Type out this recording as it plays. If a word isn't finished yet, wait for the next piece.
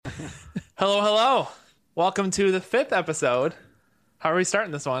Hello. Welcome to the 5th episode. How are we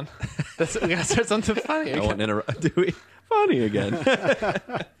starting this one? We gotta start something funny. I won't interrupt. Do we? Funny again.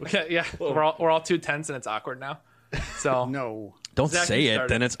 Okay, yeah, we're all too tense and it's awkward now. So No. Don't Zach, say you it,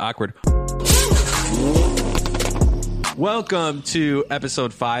 started. then it's awkward. Welcome to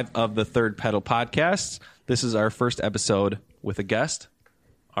episode 5 of the Third Pedal Podcast. This is our first episode with a guest,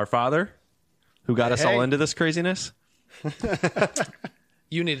 our father, who got us all into this craziness.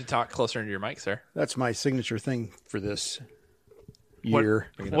 you need to talk closer into your mic, sir. That's my signature thing for this year.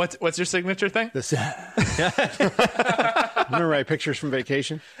 What's your signature thing? This. Remember my pictures from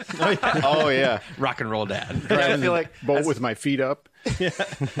vacation? Oh yeah, Rock and roll dad. I feel like Boat with my feet up.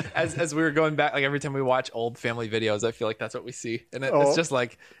 as we were going back, like every time we watch old family videos, I feel like that's what we see, and it's just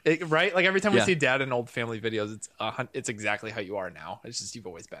like right. Like every time we Yeah. see dad in old family videos, it's exactly how you are now. It's just you've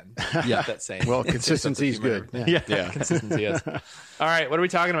always been. Yeah. That same. Well, consistency is good. Yeah. Yeah. Consistency is. All right, what are we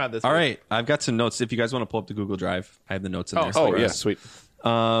talking about this All week? right. I've got some notes. If you guys want to pull up the Google Drive, I have the notes in there. Oh, oh yeah, sweet.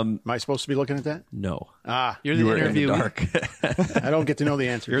 Am I supposed to be looking at that? No. You're You the were in the interviewee. dark. I don't get to know the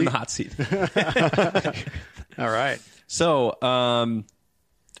answer. You're in the hot seat. All right. So, I'm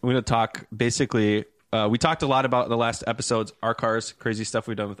going to talk basically. We talked a lot about the last episodes, our cars, crazy stuff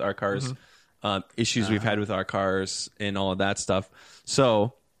we've done with our cars, issues we've had with our cars, and all of that stuff.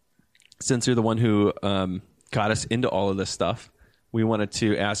 So, since you're the one who got us into all of this stuff, we wanted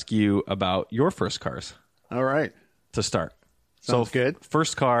to ask you about your first cars All right. to start. Sounds good.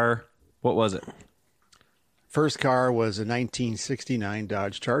 First car, what was it? First car was a 1969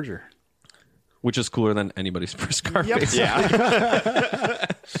 Dodge Charger. Which is cooler than anybody's first car. Yep. basically.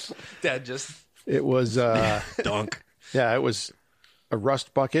 Dad just It was, Dunk. yeah, it was a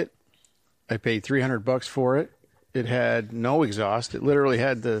rust bucket. I paid $300 for it. It had no exhaust. It literally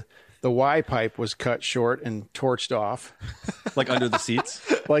had the Y pipe was cut short and torched off. Like under the seats.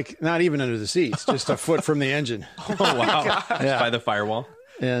 Like not even under the seats, just a foot from the engine. Oh, wow. By the firewall.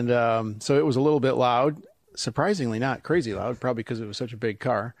 And so it was a little bit loud. Surprisingly not crazy loud, probably because it was such a big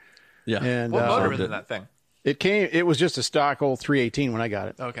car. Yeah. And what motor was it- in that thing? it was just a stock old 318 when I got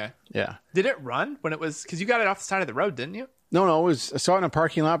it. Okay. Yeah. Did it run when it was? Because you got it off the side of the road, didn't you? No, I saw it in a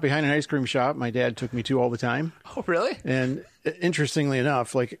parking lot behind an ice cream shop my dad took me to all the time. Oh, really? And interestingly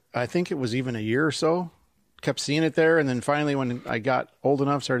enough, like I think it was even a year or so, kept seeing it there. And then finally, when I got old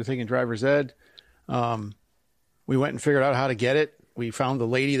enough, started taking driver's ed, we went and figured out how to get it. We found the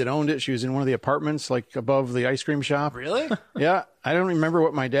lady that owned it. She was in one of the apartments, like above the ice cream shop. Really? Yeah. I don't remember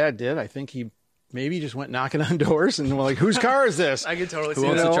what my dad did. I think he maybe just went knocking on doors and we're like, whose car is this? I could totally Who see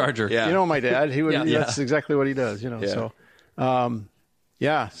owns that. the Charger? Yeah. You know, my dad, he would, Yeah. that's exactly what he does, Yeah. So,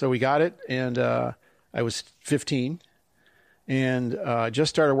 yeah, so we got it, and I was 15, and just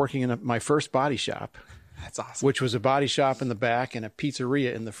started working in my first body shop, That's awesome. which was a body shop in the back and a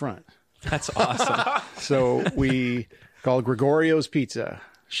pizzeria in the front. That's awesome. So we called Gregorio's Pizza.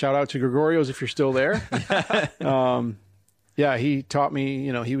 Shout out to Gregorio's if you're still there. Yeah, he taught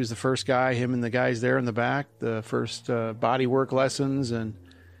me, he was the first guy, him and the guys there in the back, the first body work lessons and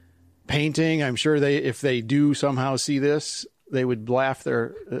painting. I'm sure if they do somehow see this, they would laugh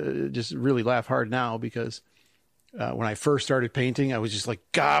just really laugh hard now because when I first started painting, I was just like,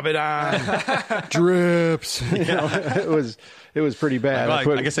 gob it on, drips. It was pretty bad.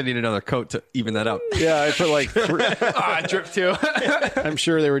 Well, I guess I need another coat to even that out. Yeah, I put like, Drip too. I'm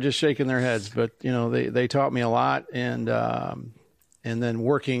sure they were just shaking their heads, but they taught me a lot. And then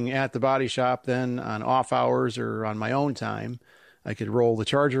working at the body shop then on off hours or on my own time, I could roll the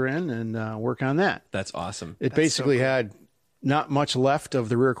Charger in and work on that. That's awesome. It basically had not much left of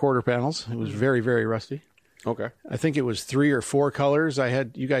the rear quarter panels. It was very, very rusty. Okay. I think it was 3 or 4 colors.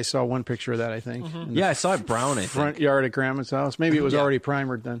 You guys saw one picture of that, I think. in the Yeah, I saw it brown, I think. front yard at Grandma's house. Maybe it was already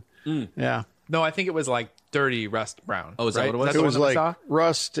primered then. Yeah. No, I think it was like dirty rust brown. Oh, is that right? what it was? Is It the was one that we like saw?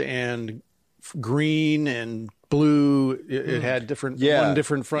 rust and green and blue. It had one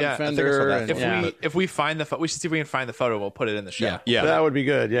different front Yeah, I think I saw fender. that. and- If we find the we should see if we can find the photo. We'll put it in the show. Yeah. Yeah. That would be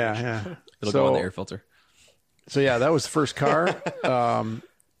good. Yeah. It'll go on the air filter. So yeah, that was the first car.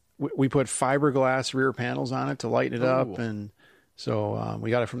 We put fiberglass rear panels on it to lighten it up, and so we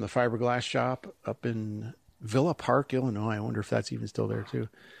got it from the fiberglass shop up in Villa Park, Illinois. I wonder if that's even still there too.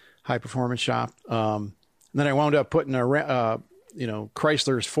 High performance shop. And then I wound up putting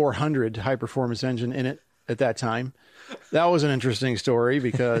Chrysler's 400 high performance engine in it at that time. That was an interesting story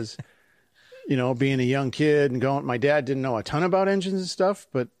because being a young kid and my dad didn't know a ton about engines and stuff,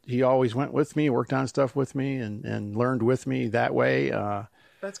 but he always went with me, worked on stuff with me and learned with me that way.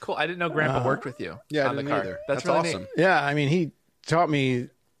 That's cool. I didn't know Grandpa worked with you Yeah, I on the didn't car. either. That's That's really awesome. neat. Yeah. I mean, he taught me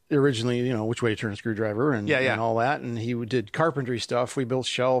originally, which way to turn a screwdriver and all that. And he did carpentry stuff. We built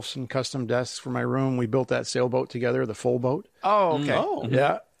shelves and custom desks for my room. We built that sailboat together, the full boat. Oh, okay. Oh.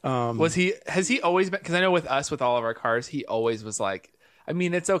 Yeah. Has he always been, because I know with us, with all of our cars, he always was like, I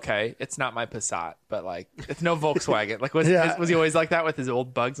mean, it's okay. It's not my Passat, but like, it's no Volkswagen. Like, was he always like that with his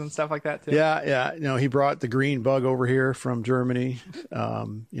old Bugs and stuff like that too? Yeah. He brought the green Bug over here from Germany.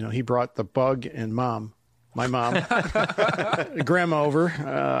 He brought the Bug and my mom, grandma over,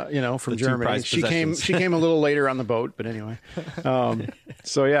 from Germany. She came a little later on the boat, but anyway.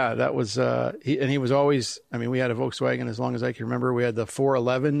 That was, he was always, we had a Volkswagen as long as I can remember. We had the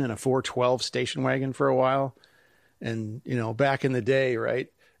 411 and a 412 station wagon for a while. And, back in the day, right,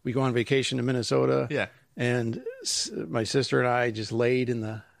 we go on vacation to Minnesota. Yeah. And my sister and I just laid in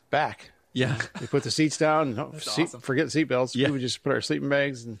the back. Yeah. We put the seats down. Awesome. Forget seat belts. Yeah. We would just put our sleeping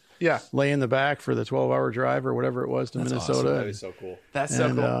bags and Yeah. lay in the back for the 12-hour drive or whatever it was to Minnesota. That is so cool. That's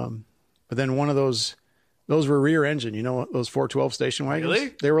so cool. But then one of those were rear engine, those 412 station wagons?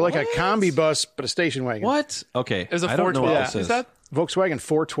 Really? They were like a combi bus, but a station wagon. What? Okay. It was a I don't know what 412. this Is that? Volkswagen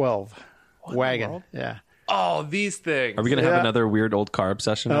 412 in the wagon. world? Yeah. Oh, these things. Are we going to have Yeah. another weird old car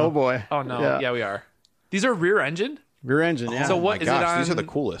obsession now? Oh, boy. Oh, no. Yeah, we are. These are rear engine? Rear engine, yeah. So what is Gosh, it on? these are the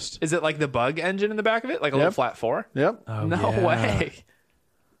coolest. Is it like the Bug engine in the back of it? Like a little flat four? Yep. Oh, No yeah. way.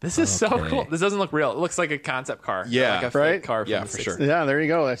 This is so Okay. cool. This doesn't look real. It looks like a concept car. Yeah, like a right? fake car. From Yeah, the for 60s. sure. Yeah, there you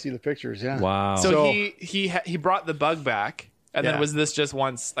go. I see the pictures, yeah. Wow. So he brought the Bug back, and Yeah. then was this just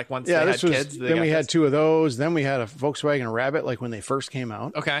once Yeah, they had this was, kids? they then got we had this? two of those. Then we had a Volkswagen Rabbit, like when they first came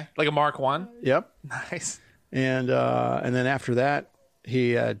out. Okay, like a Mark One. Yep. Nice. And then after that,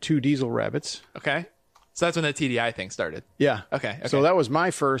 he had two diesel Rabbits. Okay, so that's when the TDI thing started. Yeah. Okay. So that was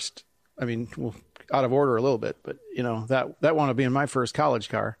my first, out of order a little bit, but that wound up being my first college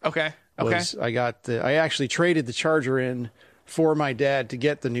car. Okay. I actually traded the Charger in for my dad to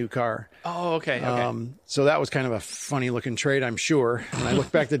get the new car. Oh, okay. So that was kind of a funny looking trade, I'm sure. And I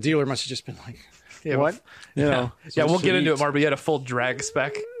look back, the dealer must have just been like, what? Yeah, we'll get into it more, but you had a full drag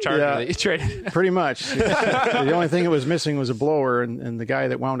spec Charger that you traded. Pretty much. The only thing it was missing was a blower, and the guy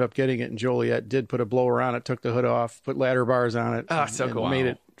that wound up getting it in Joliet did put a blower on it, took the hood off, put ladder bars on it. So and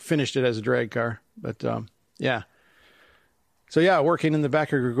cool. Finished it as a drag car. But yeah. So yeah, working in the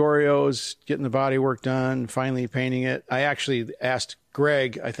back of Gregorio's, getting the body work done, finally painting it. I actually asked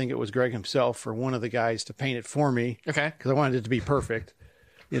Greg, I think it was Greg himself, for one of the guys to paint it for me. Okay. Because I wanted it to be perfect.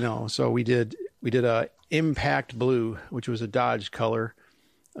 So we did a impact blue, which was a Dodge color.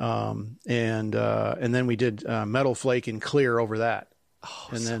 And then we did metal flake and clear over that.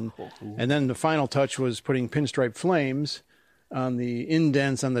 And then the final touch was putting pinstripe flames on the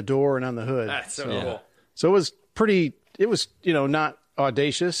indents on the door and on the hood. That's so cool. So it was pretty. It was not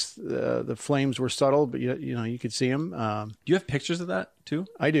audacious. The flames were subtle, but you could see them. Do you have pictures of that too?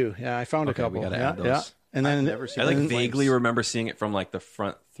 I do. Yeah, I found a couple. We gotta yeah, add those. yeah. And then I vaguely remember seeing it from like the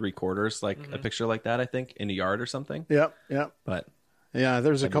front 3/4, like a picture like that. I think in a yard or something. Yep. But Yeah,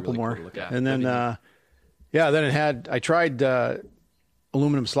 there's a couple really cool more. to look at. And then then it had. I tried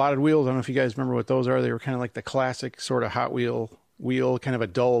aluminum slotted wheels. I don't know if you guys remember what those are. They were kind of like the classic sort of Hot wheel, kind of a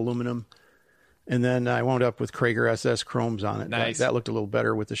dull aluminum. And then I wound up with Krager SS chromes on it. Nice. That looked a little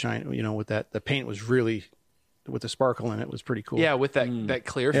better with the shine. With that, the paint was really, with the sparkle in it, was pretty cool. Yeah, with that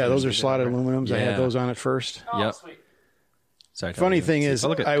clear. Yeah, finish those they are did slotted over. aluminums. I Yeah. had those on it first. yep. Sweet. Sorry. Funny Tyler, thing you is, oh,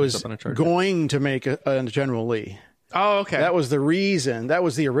 look, it I comes was up on a Charger. going to make a General Lee. Oh, okay. That was the reason. That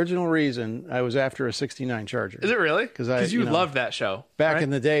was the original reason I was after a '69 Charger. Is it really? Because you loved that show back right? in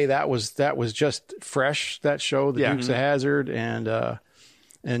the day, that was just fresh. That show, the Yeah. Dukes of Hazzard, and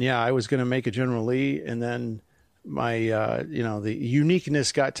I was going to make a General Lee, and then my the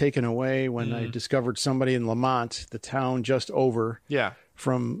uniqueness got taken away when I discovered somebody in Lamont, the town just over Yeah.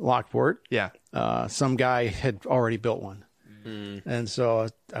 from Lockport. Yeah. Some guy had already built one. And so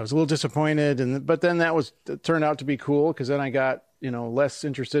I was a little disappointed, but then it turned out to be cool because then I got less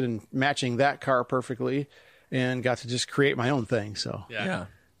interested in matching that car perfectly, and got to just create my own thing. So Yeah.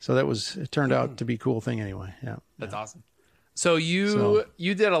 so it turned out to be a cool thing anyway. Yeah, That's awesome. So you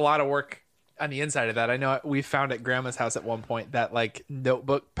did a lot of work on the inside of that. I know we found at Grandma's house at one point that like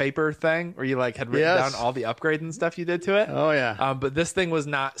notebook paper thing where you like had written Yes. down all the upgrades and stuff you did to it. Oh yeah. But this thing was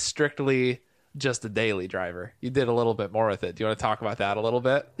not strictly just a daily driver. You did a little bit more with it. Do you want to talk about that a little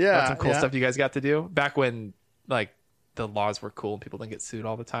bit? Yeah, About some cool yeah. stuff you guys got to do back when like the laws were cool and people didn't get sued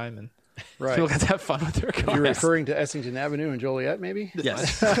all the time and Right. people got to have fun with their cars. You're referring to Essington Avenue in Joliet, maybe?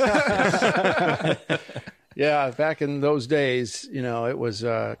 Yes. Yeah, back in those days, it was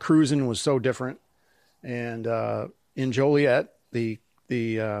cruising was so different, and in Joliet, the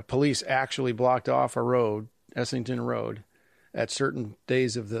police actually blocked off a road, Essington Road, at certain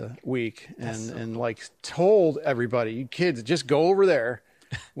days of the week, and like told everybody, you kids, just go over there.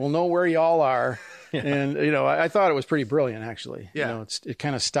 We'll know where y'all are. And, I thought it was pretty brilliant, actually. Yeah. It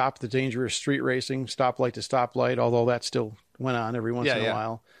kind of stopped the dangerous street racing, stoplight to stoplight, although that still went on every once in a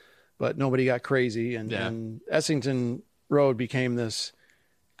while. But nobody got crazy. And Essington Road became this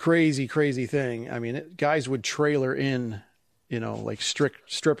crazy, crazy thing. I mean, guys would trailer in, like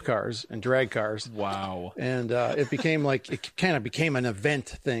strip cars and drag cars. Wow. And it kind of became an event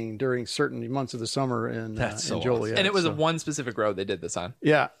thing during certain months of the summer in Joliet. And it was one specific road they did this on.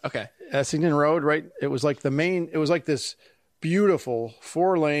 Yeah. Okay. Essington Road, right? It was like this beautiful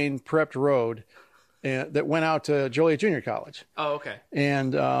 4-lane prepped road that went out to Joliet Junior College. Oh, okay.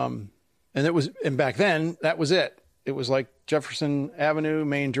 And back then that was it. It was like Jefferson Avenue,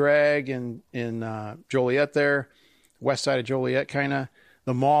 main drag in Joliet there. West side of Joliet, kind of.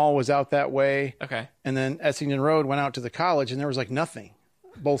 The mall was out that way. Okay. And then Essington Road went out to the college, and there was like nothing.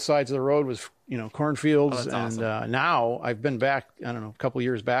 Both sides of the road was, cornfields. Oh, that's and awesome. Now I've been back, I don't know, a couple of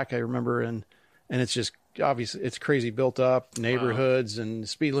years back, I remember, and it's just obviously it's crazy built up neighborhoods and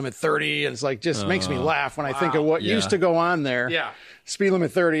speed limit 30. And it's like just makes me laugh when I think of what used to go on there. Yeah. Speed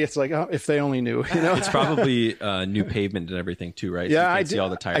limit 30. It's like, oh, if they only knew, It's probably new pavement and everything too, right? Yeah, so you can see all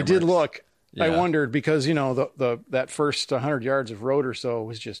the tire I did marks. look. Yeah. I wondered because that first 100 yards of road or so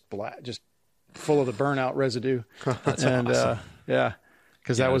was just black, just full of the burnout residue. That's and awesome.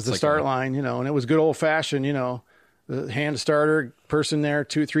 because that was it's the like start line, and it was good old fashioned, the hand starter person there,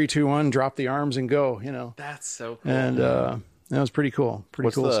 2, 3, 2, 1, drop the arms and go, That's so cool. and that was pretty cool,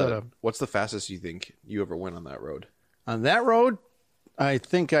 setup. What's the fastest you think you ever went on that road? On that road, I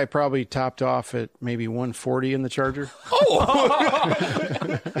think I probably topped off at maybe 140 in the Charger.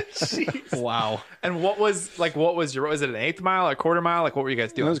 Wow. And what was it an eighth mile, a quarter mile? Like, what were you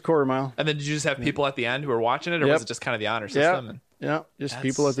guys It doing? was a quarter mile. And then did you just have people at the end who were watching it, or was it just kind of the honor system? Yeah, just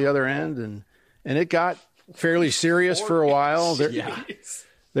people at the other end, and it got fairly serious for a while.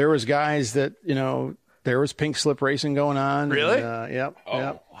 There was guys that there was pink slip racing going on. Really? And, yep.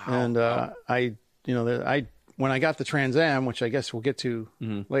 Wow. And I when I got the Trans Am, which I guess we'll get to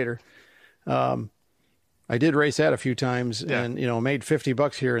later, I did race that a few times, and made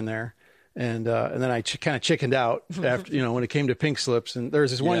 $50 here and there, and then I kind of chickened out after when it came to pink slips. And there was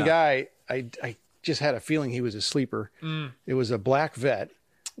this one guy I just had a feeling he was a sleeper. It was a black vet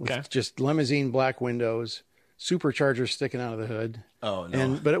with just limousine black windows, supercharger sticking out of the hood. Oh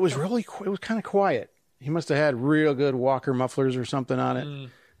no! But it was kind of quiet. He must have had real good Walker mufflers or something on it,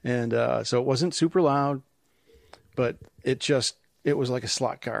 and so it wasn't super loud, but it was like a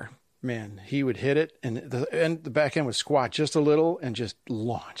slot car. Man, he would hit it, and the back end would squat just a little and just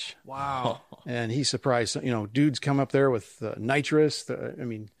launch. Wow. And he surprised, dudes come up there with nitrous,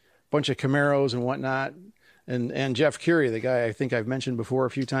 bunch of Camaros and whatnot. And Jeff Curie, the guy I think I've mentioned before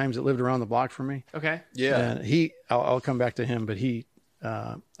a few times that lived around the block from me. Okay. Yeah. And I'll come back to him, but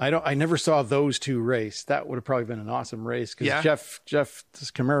I never saw those two race. That would have probably been an awesome race because Jeff's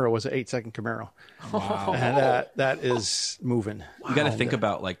Camaro was an 8-second Camaro. Wow. And that is moving. You got to think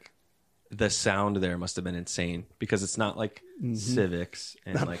about like the sound there must have been insane because it's not like Civics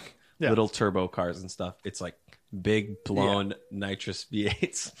and like little turbo cars and stuff. It's like big blown nitrous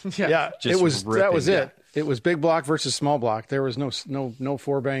V8s. Yeah, Just that was ripping. it. It was big block versus small block. There was no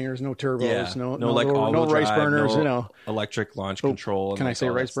four bangers, no turbos, no like all-wheel rice drive, burners. no electric launch control. And Can I like say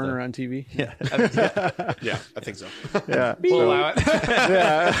all rice that burner stuff. on TV? Yeah. Yeah, I think so. Yeah. We'll allow it.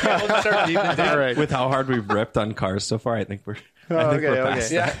 We'll start beeping down. All right. With how hard we've ripped on cars so far, I think we're okay. past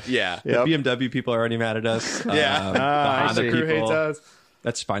Yeah. that. Yeah. The BMW people are already mad at us. Yeah. The I Honda see. Crew hates people. us.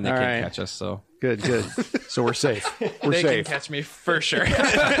 That's fine. They All can't right. catch us. So Good. So we're safe. We're They safe. can catch me for sure. like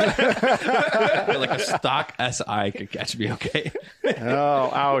a stock SI could catch me. Okay. Oh,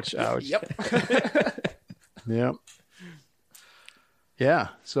 ouch. Yep. Yep. Yeah.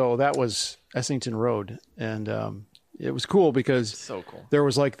 So that was Essington Road, and it was cool because So cool. there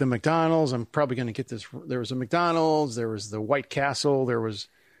was like the McDonald's. I'm probably going to get this. There was a McDonald's. There was the White Castle. There was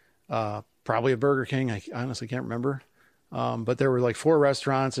probably a Burger King. I honestly can't remember. But there were like 4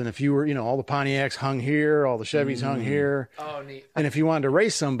 restaurants, and if you were, all the Pontiacs hung here, all the Chevys hung here. Oh, neat. And if you wanted to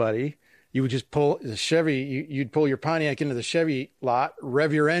race somebody, you would just pull the Chevy. You'd pull your Pontiac into the Chevy lot,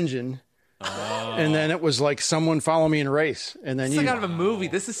 rev your engine, and then it was like someone follow me in a race. And then It's like out of a movie.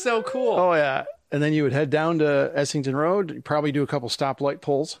 This is so cool. oh yeah, and then you would head down to Essington Road. You'd probably do a couple stoplight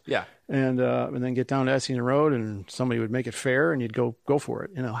pulls. Yeah. And then get down to Essington Road, and somebody would make it fair, and you'd go for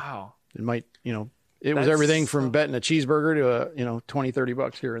it. Wow. It might, it was That's everything from betting a cheeseburger to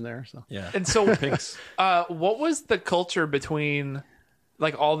 $20-$30 here and there. So Yeah. And so, what was the culture between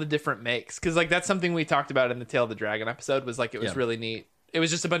like all the different makes, because like that's something we talked about in the Tail of the Dragon episode. Was like it was really neat. It was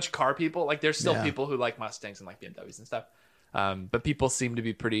just a bunch of car people. Like there's still people who like Mustangs and like BMWs and stuff, but people seem to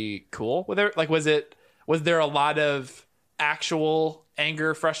be pretty cool with it. Like was there a lot of actual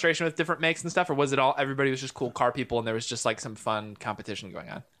anger, frustration with different makes and stuff, or was it all everybody was just cool car people and there was just like some fun competition going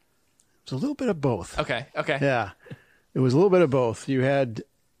on? It's a little bit of both. Okay. Yeah, it was a little bit of both. You had,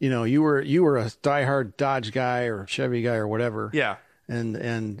 you were a diehard Dodge guy or Chevy guy or whatever. Yeah.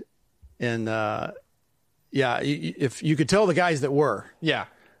 And if you could tell the guys that were. Yeah.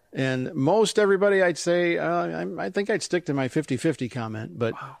 And most everybody, I'd say, I think I'd stick to my 50-50 comment,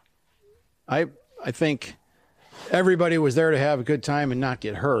 but I think everybody was there to have a good time and not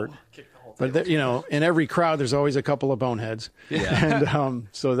get hurt. But in every crowd, there's always a couple of boneheads. Yeah. And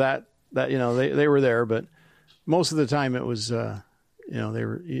so that they were there, but most of the time it was they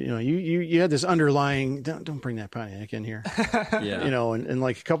were you had this underlying don't bring that Pontiac in here. Yeah. And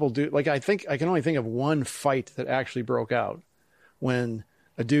like a couple like I think I can only think of one fight that actually broke out when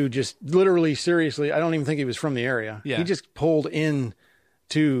a dude just literally seriously, I don't even think he was from the area. Yeah. He just pulled in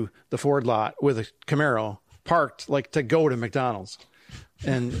to the Ford lot with a Camaro parked like to go to McDonald's.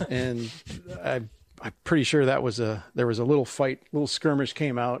 And I'm pretty sure there was a little fight, little skirmish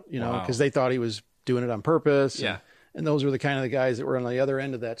came out, because they thought he was doing it on purpose. Yeah. And those were the kind of the guys that were on the other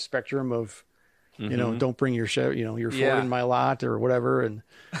end of that spectrum of, don't bring your your Ford in my lot or whatever. And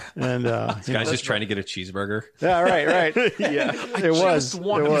this guy's just trying to get a cheeseburger. Yeah, right. Yeah, it was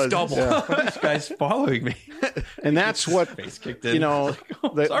double. Yeah. This guy's following me, and that's what face kicked in.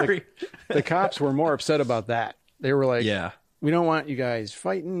 Sorry. The cops were more upset about that. They were like, yeah. We don't want you guys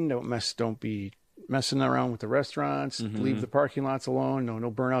fighting. Don't be messing around with the restaurants. Mm-hmm. Leave the parking lots alone. No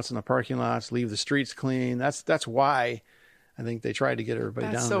burnouts in the parking lots. Leave the streets clean. That's why I think they tried to get everybody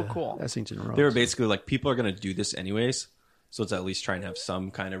down. That's so cool. Essington Road. They were basically like, people are going to do this anyways, so let's at least try and have some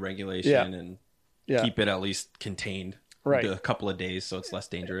kind of regulation and keep it at least contained for a couple of days, so it's less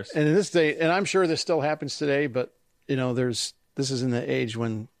dangerous. And in this day, and I'm sure this still happens today, but this is in the age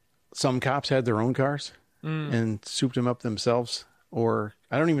when some cops had their own cars. And souped them up themselves, or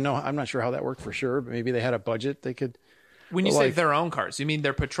I don't even know. I'm not sure how that worked for sure, but maybe they had a budget they could. When you say their own cars, you mean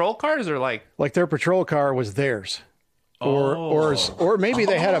their patrol cars, or like their patrol car was theirs, or maybe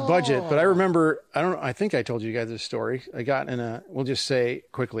they had a budget. But I remember, I think I told you guys this story. I got we'll just say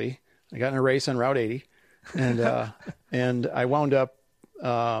quickly, I got in a race on Route 80, and and I wound up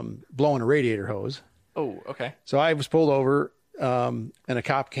blowing a radiator hose. Oh, okay. So I was pulled over, and a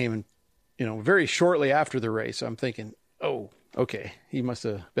cop came and. Very shortly after the race, I'm thinking, oh, okay, he must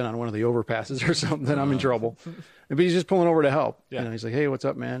have been on one of the overpasses or something. I'm in trouble. But he's just pulling over to help. Yeah. He's like, hey, what's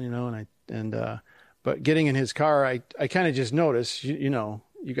up, man? But getting in his car, I kind of just noticed, you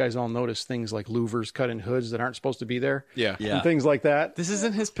guys all notice things like louvers cut in hoods that aren't supposed to be there. Yeah. And things like that. This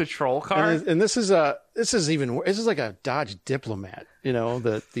isn't his patrol car. And this is like a Dodge Diplomat,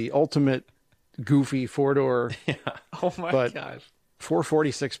 the ultimate goofy 4-door. Yeah. Oh my gosh.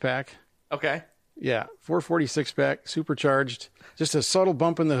 446 pack. Okay. Yeah, 446 pack, supercharged. Just a subtle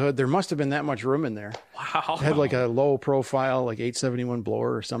bump in the hood. There must have been that much room in there. Wow. It had like a low profile, like 871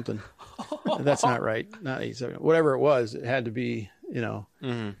 blower or something. That's not right. Not 871. Whatever it was, it had to be,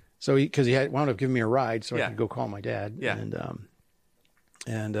 Mm-hmm. So because he had wound up giving me a ride, so I could go call my dad. Yeah.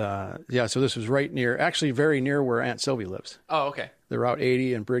 So this was actually very near where Aunt Sylvie lives. Oh, okay. The Route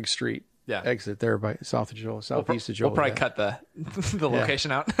 80 and Briggs Street. Yeah. Exit there by southeast of Joel. We'll probably cut the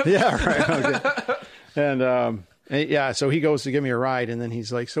location out. Yeah, right. Okay. So he goes to give me a ride, and then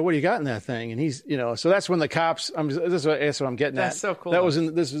he's like, "So what do you got in that thing?" And he's, so that's when the cops. That's what I'm getting at. That's so cool.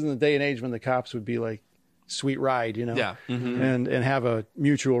 This was in the day and age when the cops would be like, "Sweet ride," Yeah. Mm-hmm. and have a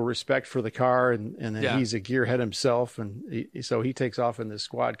mutual respect for the car, and then he's a gearhead himself, and so he takes off in this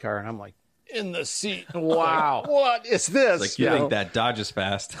squad car, and I'm like. In the seat. Wow. What is this? Like, you think that Dodge is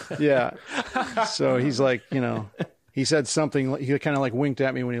fast. Yeah. So he's like, he said something, he kind of like winked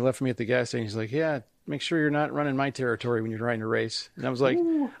at me when he left me at the gas station. He's like, yeah, make sure you're not running my territory when you're riding a race. And I was like,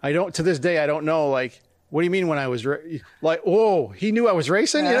 to this day, I don't know. Like, what do you mean when I was he knew I was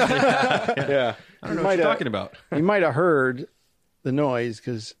racing? Yeah. I don't know what you're talking about. He might have heard the noise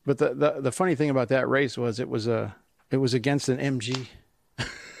but the funny thing about that race was it was against an MG.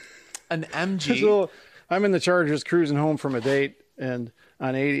 An MG. So I'm in the Chargers cruising home from a date and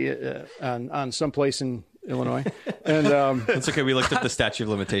on 80 on someplace in Illinois, and it's okay. We looked up the statute of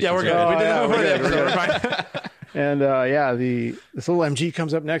limitations. Yeah, we're good. And this little MG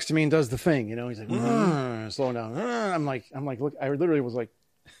comes up next to me and does the thing. He's like slowing down. I'm like, look, I literally was like,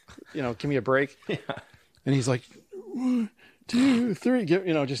 give me a break. Yeah. And he's like, 2, 3, give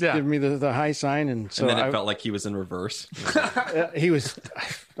me the high sign, and so And then it felt like he was in reverse. he was.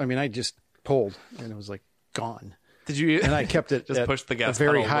 I mean, I just pulled, and it was like gone. Did you? And I kept it just at push the gas a very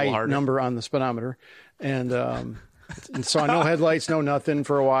pedal a little high harder. number on the speedometer, and saw no headlights, no nothing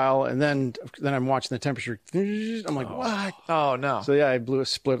for a while, and then I'm watching the temperature. I'm like, what? Oh no! So yeah, I blew a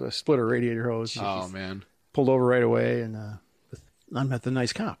splitter radiator hose. Oh man. Pulled over right away, and I met the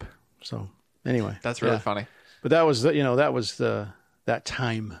nice cop. So anyway, That's really funny. But that was that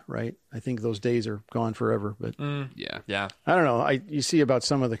time, right? I think those days are gone forever. But Yeah. I don't know. You see about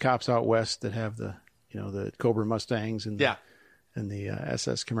some of the cops out west that have the Cobra Mustangs and the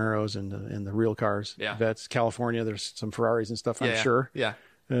SS Camaros and the real cars. Yeah. That's California. There's some Ferraris and stuff. I'm Yeah. sure. Yeah.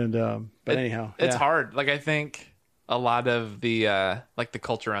 And but anyhow, It's yeah. hard. Like I think a lot of the like the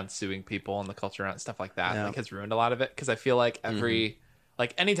culture around suing people and the culture around stuff like that like has ruined a lot of it, because I feel like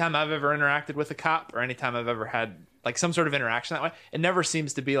like anytime I've ever interacted with a cop or anytime I've ever had like some sort of interaction that way, it never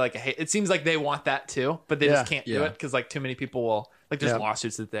seems to be like it seems like they want that too, but they just can't do it because like too many people will like there's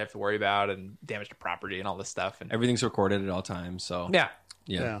lawsuits that they have to worry about and damage to property and all this stuff, and Everything's recorded at all times. So Yeah.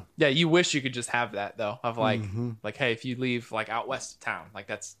 yeah, you wish you could just have that though, of like, like, hey, if you leave like out west of town, like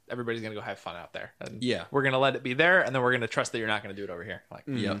that's everybody's gonna go have fun out there. And we're gonna let it be there, and then we're gonna trust that you're not gonna do it over here. Like,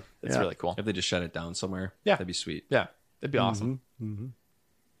 it's really cool. If they just shut it down somewhere, Yeah. that'd be sweet. Yeah, it'd be awesome.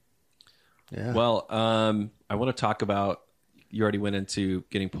 Yeah. Well, I want to talk about. You already went into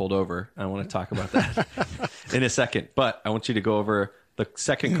getting pulled over. I want to talk about that in a second, but I want you to go over the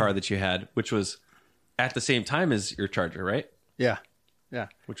second car that you had, which was at the same time as your Charger, right? Yeah. Yeah.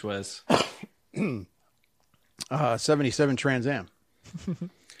 Which was 77 Trans Am.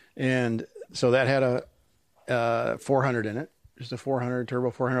 And so that had a 400 in it, just a 400 turbo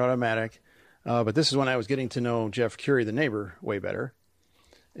 400 automatic. But this is when I was getting to know Jeff Curie, the neighbor, way better.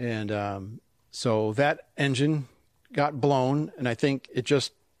 And so that engine got blown, and I think it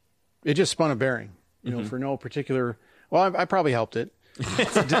just spun a bearing, for no particular. Well, I probably helped it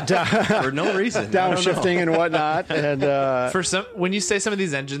for no reason. downshifting and whatnot. And For some, when you say some of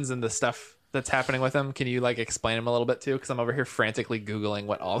these engines and the stuff that's happening with them, can you like explain them a little bit too? Because I'm over here frantically Googling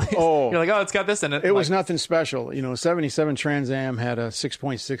what all these. You're like, oh, it's got this in it. it was nothing special. 77 Trans Am had a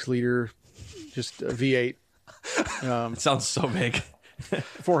 6.6 liter, just a V8. It sounds so big.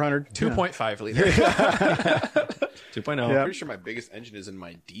 400. 2.5 liter. 2.0. Yeah. Pretty sure my biggest engine is in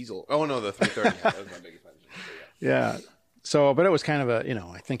my diesel. Oh no, the 330. That was my biggest engine. Yeah. So, but it was kind of a,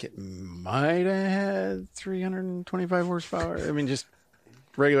 I think it might have had 325 horsepower. I mean, just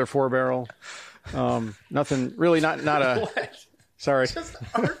regular 4-barrel. Nothing really, not a. Sorry.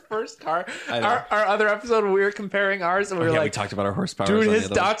 Our first car, our other episode, we were comparing ours, and we were We like, talked about our horsepower. dude, his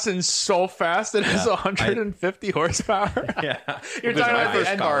Datsun's so fast. It has 150 horsepower. Yeah. You're talking My about the first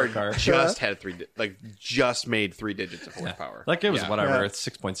end car just had just made 3 digits of horsepower. Like it was Yeah. whatever. It's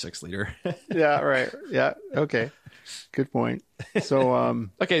 6.6 liter. Yeah. Right. Yeah. Okay. Good point. So,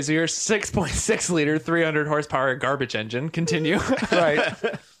 Okay, so your 6.6 liter, 300 horsepower garbage engine. Continue. right.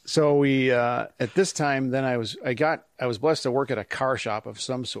 So we at this time, then I was blessed to work at a car shop of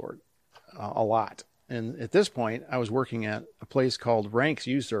some sort, a lot. And at this point, I was working at a place called Ranks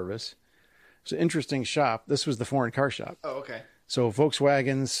Used Service. It's an interesting shop. This was the foreign car shop. Oh, okay. So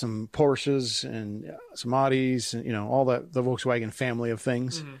Volkswagens, some Porsches, and some Audis, and all the Volkswagen family of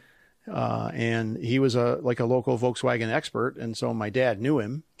things. And he was a local Volkswagen expert, and so my dad knew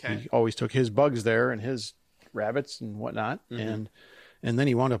him. Okay. He always took his bugs there and his rabbits and whatnot, and then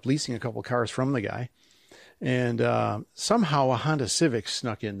he wound up leasing a couple cars from the guy, and somehow a Honda Civic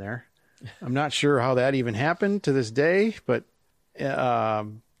snuck in there. I'm not sure how that even happened to this day, but yeah,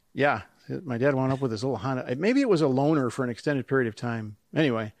 my dad wound up with this little Honda. Maybe it was a loaner for an extended period of time.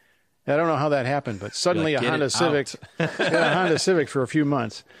 Anyway, I don't know how that happened, but suddenly Like, a get Honda it Civic, a Honda Civic for a few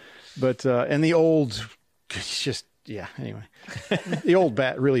months. But and the old, just anyway, the old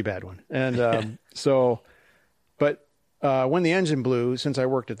really bad one. And but when the engine blew, since I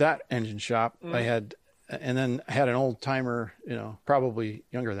worked at that engine shop, I had an old timer, probably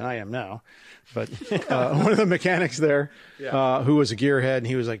younger than I am now, but one of the mechanics there, who was a gearhead, and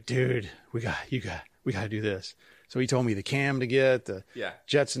he was like, "Dude, we got to do this." So he told me the cam to get, the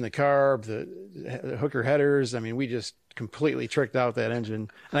jets in the carb, the hooker headers. I mean, we just completely tricked out that engine.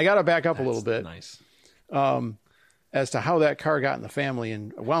 And I got to back up a little bit Nice. as to how that car got in the family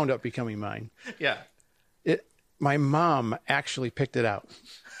and wound up becoming mine. Yeah. My mom actually picked it out.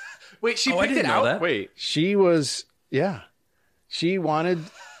 Wait, she I picked it didn't know out? that. Wait, She was, she wanted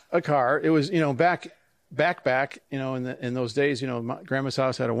a car. It was, back, in those days, my grandma's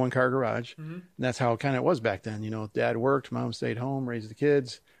house had a 1-car garage, and that's how it kind of was back then. Dad worked, mom stayed home, raised the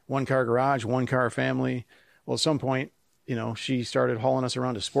kids, 1-car garage, 1-car family. Well, at some point she started hauling us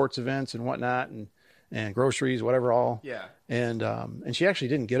around to sports events and whatnot, and groceries, whatever, all. Yeah. And she actually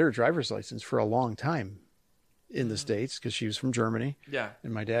didn't get her driver's license for a long time in the States because she was from Germany. Yeah.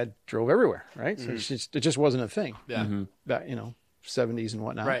 And my dad drove everywhere, right? So it just wasn't a thing. Yeah. Back, 70s and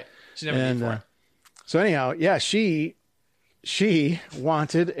whatnot. Right. She never did for it. So anyhow, yeah, she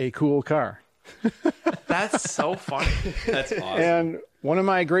wanted a cool car. That's so funny. That's awesome. And one of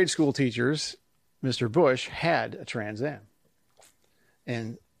my grade school teachers, Mr. Bush, had a Trans Am.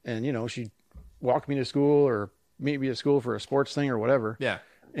 And she'd walk me to school or meet me at school for a sports thing or whatever. Yeah.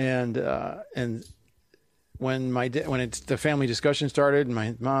 And when the family discussion started, and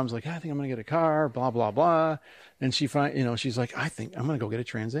my mom's like, I think I'm going to get a car, blah, blah, blah. And she's like, I think I'm going to go get a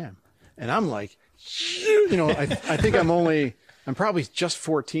Trans Am. And I'm like, I think I'm probably just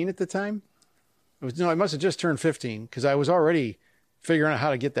 14 at the time. I must have just turned 15 because I was already figuring out how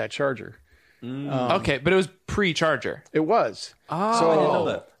to get that Charger. Okay, but it was pre-Charger. It was. Oh, So I didn't know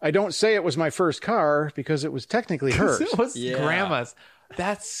that. I don't say it was my first car because it was technically hers. It was Yeah. grandma's.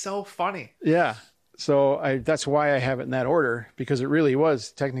 That's so funny. Yeah. So that's why I have it in that order, because it really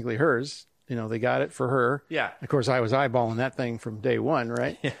was technically hers. They got it for her. Yeah. Of course, I was eyeballing that thing from day one,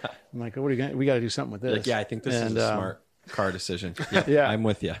 right? Yeah. I'm like, we got to do something with this. Like, yeah, I think this is a smart car decision. Yeah, Yeah. I'm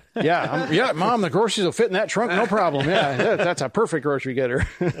with you. Yeah, Mom, the groceries will fit in that trunk, no problem. Yeah, that's a perfect grocery getter.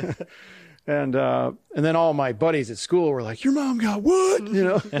 And then all my buddies at school were like, "Your mom got what?"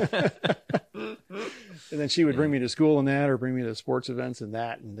 And then she would bring me to school and that, or bring me to sports events and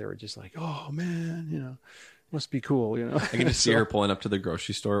that, and they were just like, "Oh man, must be cool." I can just see her pulling up to the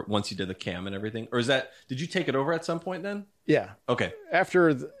grocery store once you did the cam and everything. Or did you take it over at some point then? Yeah. Okay.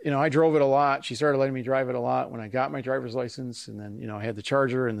 After I drove it a lot. She started letting me drive it a lot when I got my driver's license, and then I had the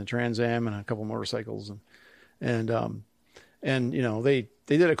Charger and the Trans Am and a couple motorcycles, and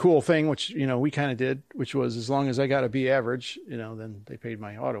they did a cool thing, which we kind of did, which was, as long as I got a B average, then they paid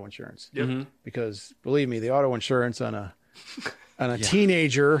my auto insurance. Yep. Because believe me, the auto insurance on a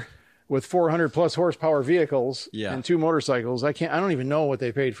teenager with 400 plus horsepower vehicles and 2 motorcycles, I don't even know what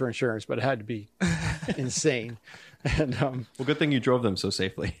they paid for insurance, but it had to be insane. And Well, good thing you drove them so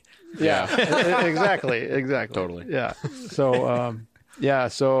safely. yeah, exactly. Totally. Yeah. So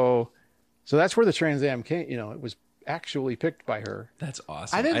so that's where the Trans Am came. It was actually picked by her. That's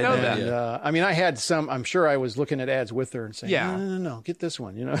awesome. I didn't know had no that. idea. I had I'm sure I was looking at ads with her and saying, Yeah. no, get this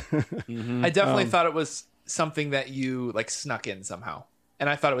one, I definitely thought it was something that you snuck in somehow. And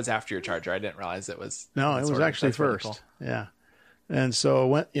I thought it was after your Charger. I didn't realize it was. No, it was actually That's really first. cool. Yeah. And so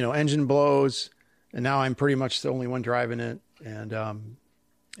when, engine blows, and now I'm pretty much the only one driving it. And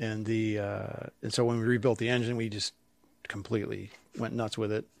so when we rebuilt the engine, we just completely went nuts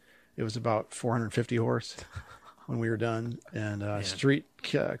with it. It was about 450 horse when we were done, and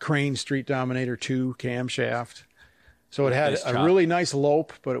Crane Street Dominator 2 camshaft. So it had Nice a job. really nice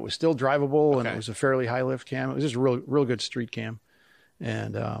lope, but it was still drivable, and Okay. it was a fairly high lift cam. It was just a real good street cam.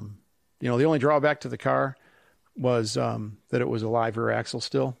 And the only drawback to the car was that it was a live rear axle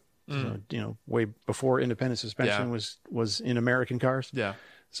still. So, way before independent suspension was in American cars. Yeah.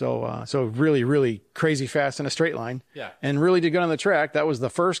 So really, really crazy fast in a straight line. Yeah. And really did good on the track. That was the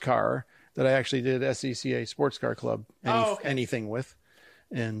first car that I actually did SCCA Sports Car Club anything with,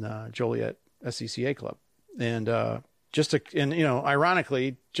 in Joliet SCCA Club. And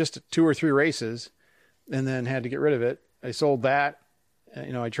ironically, just 2 or 3 races, and then had to get rid of it. I sold that.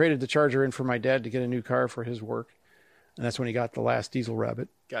 I traded the Charger in for my dad to get a new car for his work, and that's when he got the last Diesel Rabbit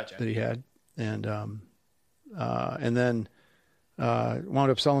Gotcha. that he had. And then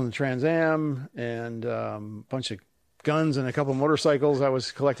wound up selling the Trans Am and a bunch of guns and a couple motorcycles. I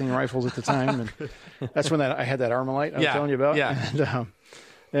was collecting rifles at the time, and that's when I had that Armalite I was telling you about. Yeah.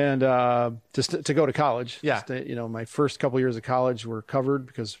 And just to go to college. Yeah. My first couple years of college were covered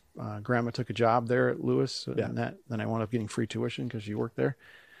because Grandma took a job there at Lewis. Yeah. And then I wound up getting free tuition because she worked there.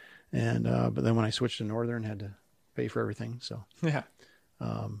 And but then when I switched to Northern, had to pay for everything. So Yeah.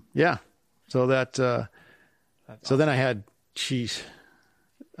 yeah. So then I had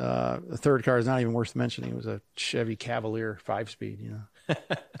the third car is not even worth mentioning. It was a Chevy Cavalier 5-speed.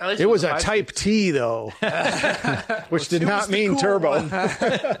 At least It was a five- Type T though, which did not mean turbo.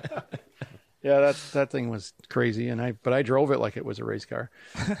 Yeah, that thing was crazy, but I drove it like it was a race car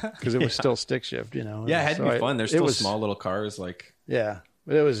because it was still stick shift. Yeah, it had to be fun. There's still small little cars like. Yeah,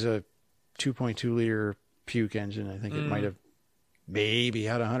 but it was a 2.2 liter Puke engine. I think it might have maybe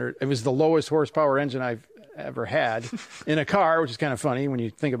had 100. It was the lowest horsepower engine I've ever had in a car, which is kind of funny when you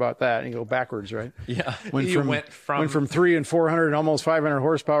think about that and you go backwards, right? Yeah. Went You from 300 and 400 and almost 500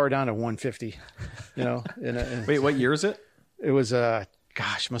 horsepower down to 150. Wait, what year is it? It was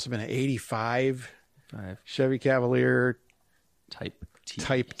must have been an 85 5 Chevy Cavalier Type T.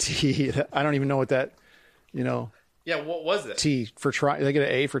 Type T. I don't even know what that, Yeah, what was it? T for try. They get an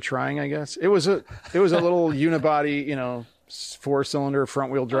A for trying, I guess. It was a little unibody, 4-cylinder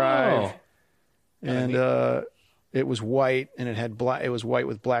front wheel drive, and it was white, and it had black. It was white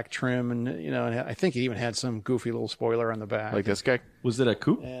with black trim, and and I think it even had some goofy little spoiler on the back. Like this guy. Was it a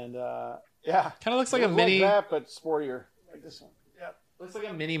coupe? And yeah, Kind of looks like it a was mini. like that, but sportier, like this one. Yeah. Looks like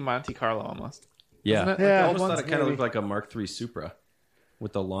a mini Monte Carlo almost. Yeah. Isn't it? Yeah, Like I the almost old thought ones? it kind of looked like a Mark III Supra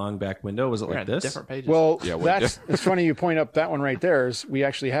with the long back window. Was it We're like on this? different pages. Well, Yeah, we that's it's funny you point up that one right there. Is we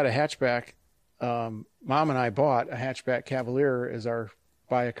actually had a hatchback. Mom and I bought a hatchback Cavalier as our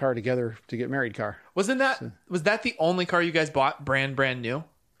buy a car together to get married car. was that the only car you guys bought brand new?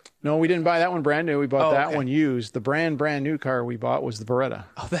 No, we didn't buy that one brand new. We bought Oh, that okay. one used. The brand new car we bought was the Beretta,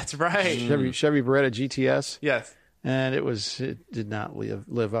 Oh, that's right. Chevy Beretta GTS, Yes. and it did not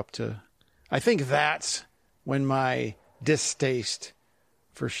live up to. I think that's when my distaste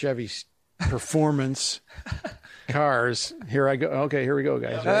for Chevy's performance cars. Here I go. Okay, here we go,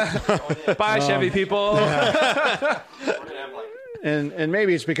 guys. Right? Bye, Chevy people. And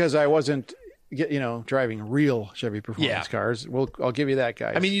maybe it's because I wasn't, driving real Chevy performance Yeah. cars. I'll give you that,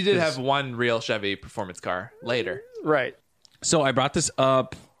 guys. I mean, you did have one real Chevy performance car later. right. So I brought this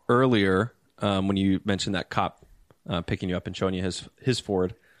up earlier when you mentioned that cop picking you up and showing you his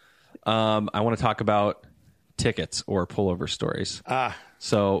Ford. I want to talk about tickets or pullover stories.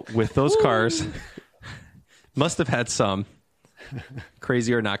 So with those cars, must have had some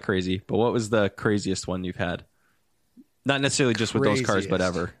crazy or not crazy, but what was the craziest one you've had? Not necessarily just with those cars, but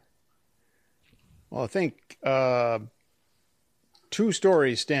Craziest. ever. Well, I think two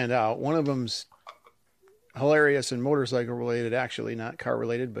stories stand out. One of them's hilarious and motorcycle related, actually, not car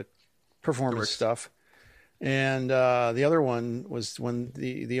related, but performance stuff. And the other one was when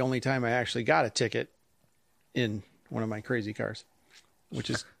the only time I actually got a ticket in one of my crazy cars, which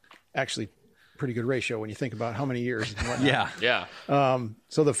is actually pretty good ratio when you think about how many years and whatnot. Yeah. Yeah.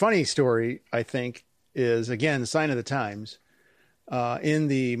 So the funny story, I think, is, again, sign of the times. In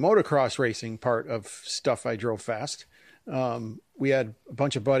the motocross racing part of stuff I drove fast, we had a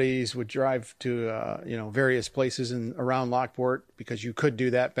bunch of buddies would drive to, various places around Lockport because you could do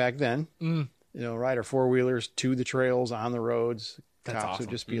that back then. Ride our four-wheelers to the trails on the roads. That's Cops awesome.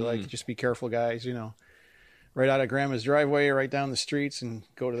 would just be like, just be careful, guys, right out of grandma's driveway, right down the streets and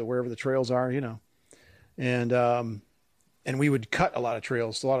go to wherever the trails are, And we would cut a lot of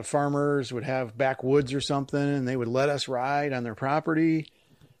trails. A lot of farmers would have backwoods or something, and they would let us ride on their property.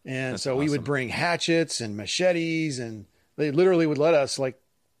 And so we would bring hatchets and machetes, and they literally would let us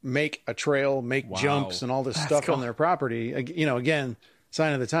make a trail, make jumps and all this stuff cool. on their property. Again,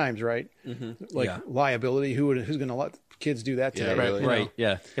 sign of the times, right? Liability. Who's going to let kids do that today? really. Right.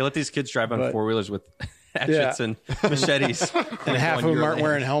 Yeah. Hey, let these kids drive on But- four-wheelers with hatchets and machetes. And half of One them year aren't later.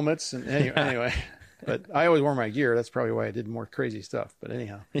 wearing helmets. And anyway, but I always wore my gear. That's probably why I did more crazy stuff. But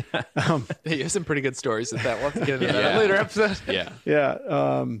anyhow, Hey, you have some pretty good stories with that. We'll have to get into that in Yeah. a later episode. Yeah.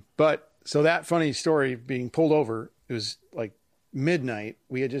 yeah. But so that funny story being pulled over, it was like midnight.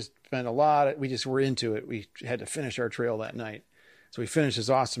 We had just spent we just were into it. We had to finish our trail that night. So we finished this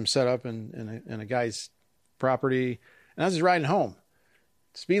awesome setup in a guy's property. And I was just riding home.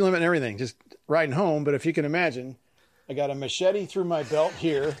 Speed limit and everything, just riding home. But if you can imagine, I got a machete through my belt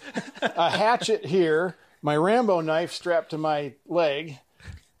here, a hatchet here, my Rambo knife strapped to my leg,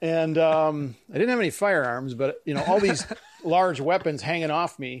 and I didn't have any firearms, but all these large weapons hanging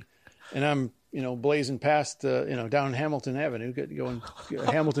off me, and I'm blazing past down Hamilton Avenue, going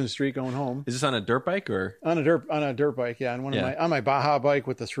Hamilton Street, going home Is this on a dirt bike or? on a dirt bike, yeah, and Yeah. on my Baja bike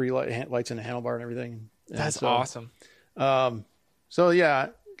with the three lights and the handlebar and everything. And That's so- awesome. So yeah,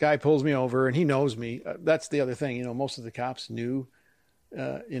 guy pulls me over and he knows me. That's the other thing. Most of the cops know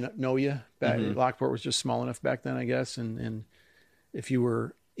you. Back, Lockport was just small enough back then, I guess. And if you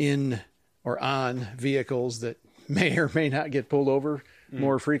were in or on vehicles that may or may not get pulled over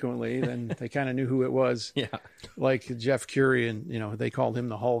more frequently, then they kind of knew who it was. Yeah. Like Jeff Curie, and they called him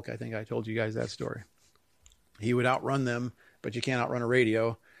the Hulk. I think I told you guys that story. He would outrun them, but you can't outrun a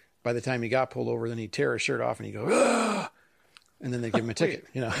radio. By the time he got pulled over, then he'd tear his shirt off and he'd go, "Ugh!" And then they give him a ticket.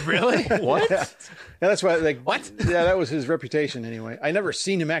 Really? What? Yeah, that's why. What? Yeah, that was his reputation anyway. I never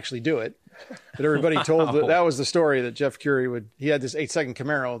seen him actually do it, but everybody told that was the story that Jeff Curie he had this 8-second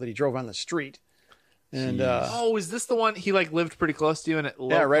Camaro that he drove on the street, and Oh, is this the one he lived pretty close to you and it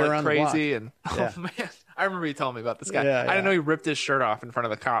looked right like around the crazy? And Yeah. oh man, I remember you telling me about this guy. Yeah, I didn't yeah. know he ripped his shirt off in front of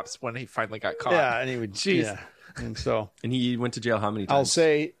the cops when he finally got caught. yeah, and he would, Jeez. yeah, and so And he went to jail how many times? I'll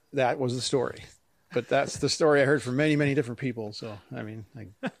say that was the story. But that's the story I heard from many, many different people. So, I mean,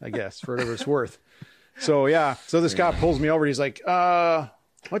 I guess for whatever it's worth. So yeah, so this cop pulls me over. He's like,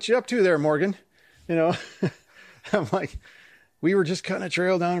 "What you up to there, Morgan?" You know, I'm like, "We were just cutting a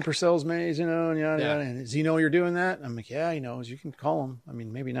trail down in Purcell's Maze, you know, and yada yada." And does he know you're doing that? I'm like, "Yeah, he knows. You can call him. I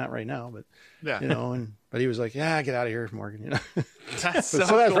mean, maybe not right now, but you know." But he was like, "Yeah, get out of here, Morgan." You know, That's so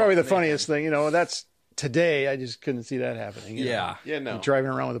that's probably the funniest thing. You know, that's today. I just couldn't see that happening. You know? Yeah, no. Driving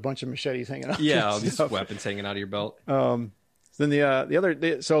around with a bunch of machetes hanging out. Yeah, all and these stuff. weapons hanging out of your belt.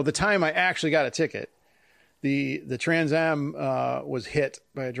 Then so the time I actually got a ticket, the Trans Am was hit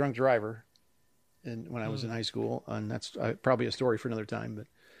by a drunk driver, and when I was in high school, and that's probably a story for another time. But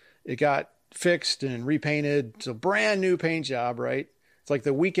it got fixed and repainted, so brand new paint job. Right, it's like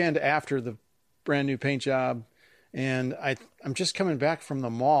the weekend after the brand new paint job, and I'm just coming back from the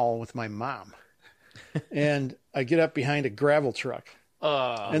mall with my mom, and I get up behind a gravel truck.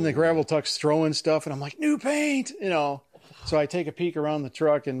 And the gravel truck's throwing stuff, and I'm like, new paint, you know. So I take a peek around the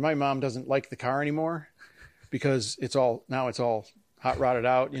truck, and my mom doesn't like the car anymore because it's all hot rodded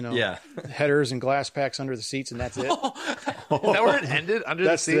out, you know. Yeah. Headers and glass packs under the seats, and that's it. Is that where it ended? Under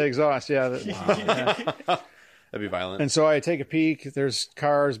That's the seat? the exhaust, yeah. That'd be violent. And so I take a peek. There's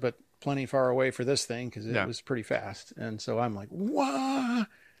cars, but plenty far away for this thing because it was pretty fast. And so I'm like, "Wah!"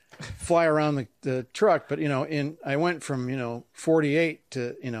 Fly around the truck, but you know, I went from 48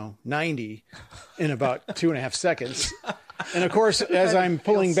 to 90 in about 2.5 seconds. And of course, as I'm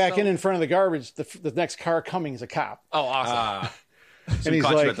pulling back in front of the garbage, the next car coming is a cop. Oh, awesome. So And he he's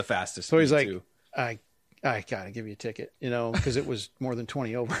caught like- you at the fastest. So he's speed, like, too. I gotta give you a ticket, because it was more than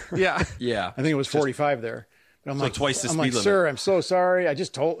 20 over. Yeah. Yeah. I think it was 45 there. But I'm like, twice the I'm speed like, limit. "Sir, I'm so sorry. I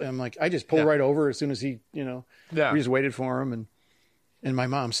just pulled right over as soon as he, Yeah. we just waited for him. And my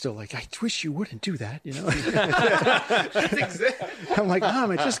mom's still like, "I wish you wouldn't do that," That's exactly. I'm like,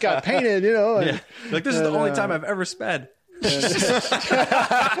 "Mom, it just got painted, and- Like, this is the only time I've ever sped.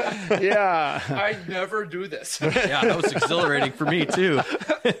 yeah. I never do this. Yeah, that was exhilarating for me, too.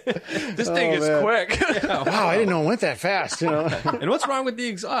 This thing is man. quick. Wow, I didn't know it went that fast, And what's wrong with the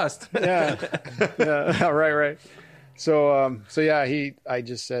exhaust? Yeah. Right. So yeah, I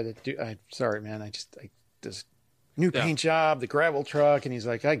just said, sorry, man. This new paint job, the gravel truck. And he's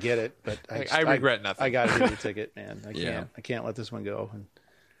like, "I get it, but I regret nothing." I got to give you a ticket, man. Yeah. I can't let this one go." And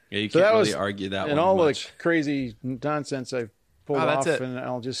Yeah, you so can't that really was, argue that and one all much. the crazy nonsense I pulled Oh, that's off, it. and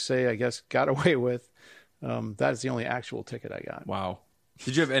I'll just say, I guess, got away with. That's the only actual ticket I got. Wow.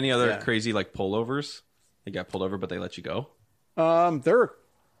 Did you have any other Yeah. crazy, like, pullovers? You got pulled over, but they let you go? There were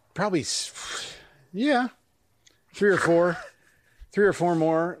probably, 3 or 4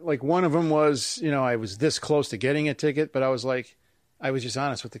 more. Like one of them was, I was this close to getting a ticket, but I was just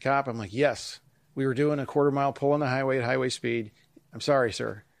honest with the cop. I'm like, "Yes, we were doing a 1/4 mile pull on the highway at highway speed. I'm sorry,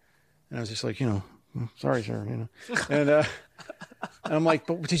 sir." And I was just like, "Sorry, sir," and I'm like,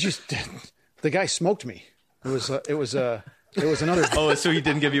 "But the guy smoked me. It was another." Oh, so he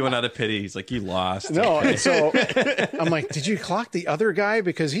didn't give you one out of pity. He's like, "You lost." No, and so I'm like, "Did you clock the other guy?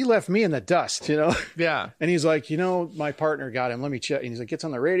 Because he left me in the dust, Yeah. And he's like, "My partner got him. Let me check." And he's like, gets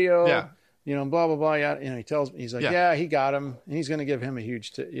on the radio. Yeah. Blah, blah, blah. Yeah. He tells me, he's like, yeah, he got him. And he's going to give him a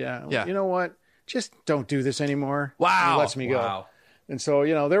huge I'm like, Yeah. "You know what? Just don't do this anymore." Wow. And he lets me go. Wow. And so,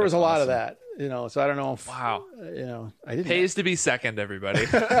 there was a lot of that, so I don't know if, Wow. I didn't. Pays to be second, everybody.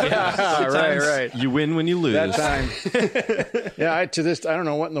 Right. You win when you lose. That time. Yeah. I don't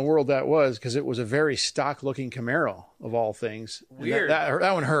know what in the world that was, because it was a very stock looking Camaro of all things. And Weird.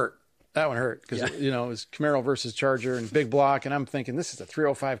 That one hurt. That one hurt because, it was Camaro versus Charger and big block. And I'm thinking, this is a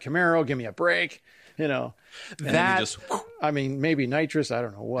 305 Camaro. Give me a break, And then That you just, I mean, maybe nitrous. I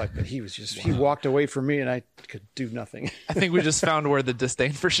don't know what, but he walked away from me and I could do nothing. I think we just found where the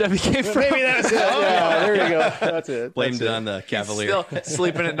disdain for Chevy came from. Maybe that's it. Yeah, there you go. That's it. blamed That's it on the Cavalier. Still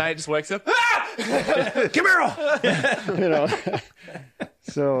sleeping at night, just wakes up. Camaro.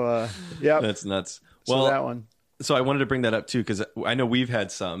 So, yeah. That's nuts. So Well, that one. so I wanted to bring that up too because I know we've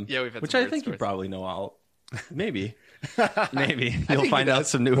had some. Yeah, we've had which some I weird think you stories. probably know all. Maybe you'll find out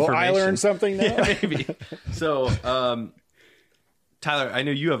some new Well, information. I learned something now. Yeah, maybe. So, Tyler, I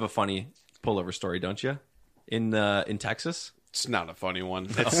know you have a funny pullover story, don't you? In Texas, It's not a funny one.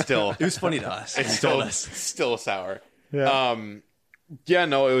 It's still it was funny to us. it's still sour. Yeah.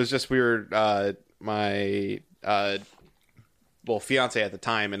 No, it was just we were my fiance at the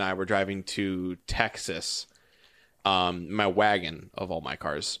time and I were driving to Texas, my wagon of all my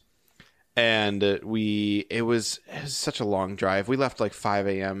cars. And it was such a long drive. We left like 5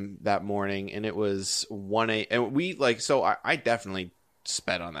 a.m. that morning and it was 1 a.m. And we I definitely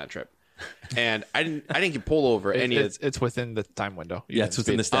sped on that trip. And I didn't get pulled over any of It's within the time window. You Yeah, can it's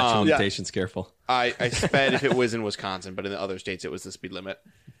within speed. the statute of limitations. Careful. I sped if it was in Wisconsin, but in the other states it was the speed limit.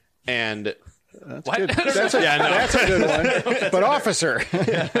 And That's What? good. That's a good one. But officer,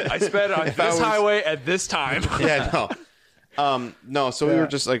 I sped on this highway at this time. Yeah, no. No, so we were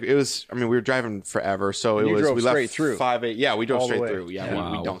just like, it was, I mean, we were driving forever. So it You was, drove we left straight through. 5 a.m. Yeah, we drove All the straight way. through. Yeah,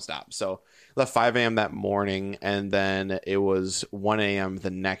 Wow. we don't stop. So left 5 a.m. that morning, and then it was 1 a.m. the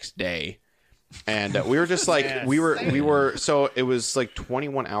next day. And we were just like, we were, so it was like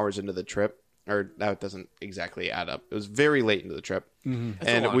 21 hours into the trip. Or that doesn't exactly add up. It was very late into the trip,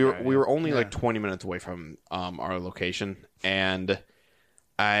 and we were only like 20 minutes away from our location. And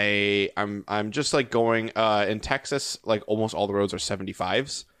I'm just like going in Texas, like almost all the roads are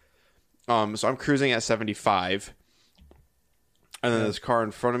 75s. So I'm cruising at 75, and then this car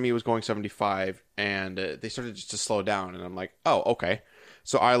in front of me was going 75, and they started just to slow down, and I'm like, oh, okay.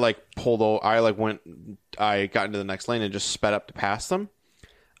 So I like pulled over, I got into the next lane and just sped up to pass them.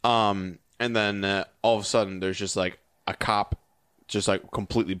 And then all of a sudden there's just like a cop just like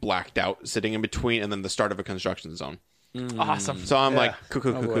completely blacked out sitting in between, and then the start of a construction zone. Awesome. So I'm like,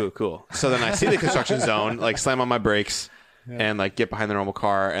 cool. So then I see the construction zone, like slam on my brakes and like get behind the normal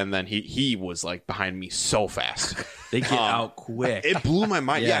car. And then he was like behind me so fast. They get out quick. It blew my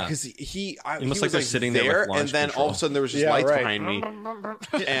mind. Yeah, Yeah. because he Almost was like they're sitting there with launch and then control. all of a sudden there was just Yeah, lights right. behind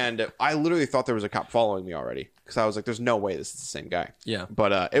me. And I literally thought there was a cop following me already, because I was like, there's no way this is the same guy. Yeah.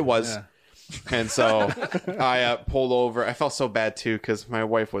 But it was. Yeah. And so I pulled over. I felt so bad too, because my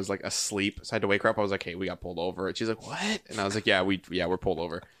wife was like asleep, so I had to wake her up. I was like, "Hey, we got pulled over." And she's like, "What?" And I was like, "Yeah, we're pulled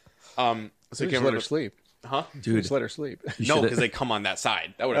over." So just came let her sleep. huh? Dude, Just let her sleep. No, shoulda- because they come on that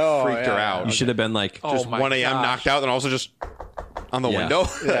side. That would have Oh, freaked her yeah, out. you should have been like, Just my 1 a.m. gosh. knocked out, and also just on the Yeah. window.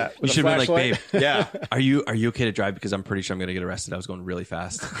 Yeah, you with a should have been like, flashlight. babe, Yeah. are you okay to drive? Because I'm pretty sure I'm going to get arrested. I was going really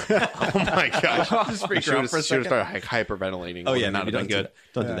fast. Oh my gosh. Just freak her out for a Should have second. started like, hyperventilating. Oh yeah, Would not maybe have don't been do that.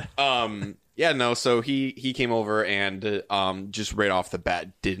 Don't do that. Yeah, no. So he came over and just right off the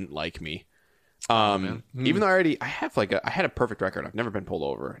bat didn't like me. Even though I had a perfect record. I've never been pulled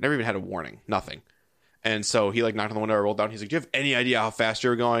over. Never even had a warning. Nothing. And so he like knocked on the window. I rolled down. He's like, "Do you have any idea how fast you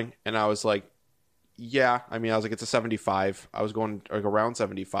were going?" And I was like, "Yeah." I mean, I was like, "It's a 75. I was going like around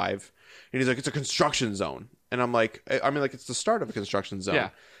 75." And he's like, "It's a construction zone." And I'm like, I mean, like, it's the start of a construction zone. Yeah.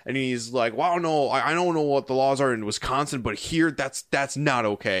 And he's like, "Well, no, I don't know what the laws are in Wisconsin, but here, that's not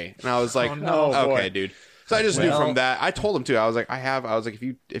okay." And I was like, no. Oh, boy. "Okay, dude." So I just knew Well- from that. I told him too. I was like,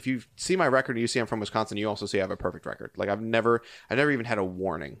 if you see my record and you see I'm from Wisconsin, you also see I have a perfect record. Like I've never even had a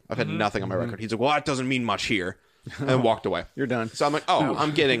warning. I've had nothing on my record. He's like, "Well, that doesn't mean much here," and then walked away. You're done. So I'm like, "Oh,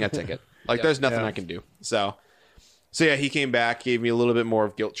 I'm getting a ticket. Like there's nothing Yeah. I can do." So yeah, he came back, gave me a little bit more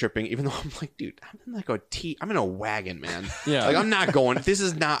of guilt tripping, even though I'm like, dude, I'm in a wagon, man. Yeah. Like I'm not going.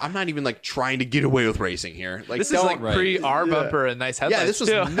 I'm not even like trying to get away with racing here. Like This is like Right. pre-R bumper and nice headlights. yeah, this was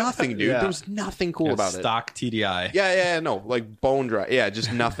too. nothing, dude. Yeah. There was nothing cool about it. Stock TDI. Yeah, no, like bone dry. Yeah,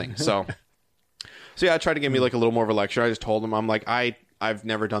 just nothing. So yeah, I tried to give me like a little more of a lecture. I just told him, I'm like, I've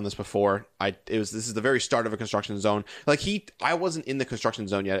never done this before. This is the very start of a construction zone. Like I wasn't in the construction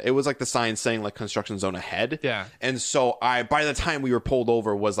zone yet. It was like the sign saying like construction zone ahead. Yeah. And so by the time we were pulled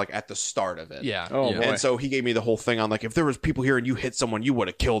over was like at the start of it. Yeah. Oh, Yeah. boy. And so he gave me the whole thing on like, if there was people here and you hit someone, you would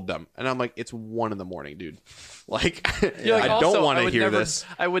have killed them. And I'm like, it's 1 a.m, dude. Like, You're like, I don't also, want to would hear never- this.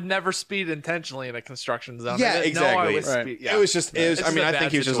 I would never speed intentionally in a construction zone. Yeah, I didn't know I exactly. was Right. speed- It was just, I It's mean, a I bad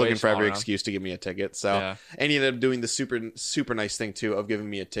think he was just looking for situation every all around. excuse to give me a ticket. So, Yeah. and he ended up doing the super nice thing too of giving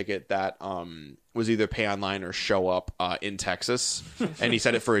me a ticket that was either pay online or show up in Texas, and he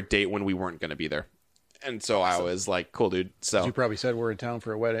said it for a date when we weren't going to be there. And so I was like, "Cool, dude." So, You probably said we're in town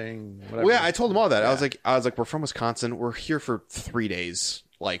for a wedding. Whatever. well, yeah, I told him all that. I was like, "We're from Wisconsin. We're here for 3 days.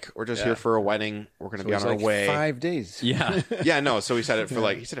 Like, we're just here for a wedding. We're going to be on It's our like way." 5 days. Yeah. Yeah, no. So he said it for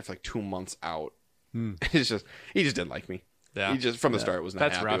like 2 months out. It's just he just didn't like me. Yeah. He just from the start was not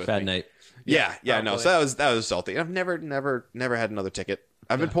That's happy rough. with Bad me. night. Yeah, no. probably. So that was salty. I've never had another ticket.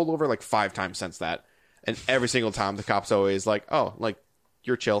 I've been pulled over like 5 times since that, and every single time the cops always like, "Oh, like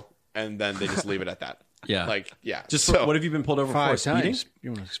you're chill," and then they just leave it at that. Yeah. Like yeah. Just so, what have you been pulled over 5 for? Speeding? times. You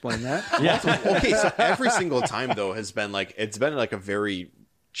want to explain that? Yeah. okay, so every single time though has been like it's been like a very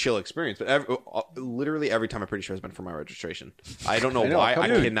chill experience, but literally every time I'm pretty sure has been for my registration. I don't know, know, why. I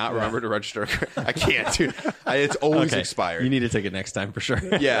dude. cannot remember to register. I can't, dude. It's always Okay. expired. You need to take it next time for sure.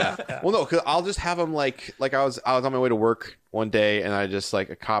 Yeah. Well, no, because I'll just have him like I was on my way to work one day, and I just like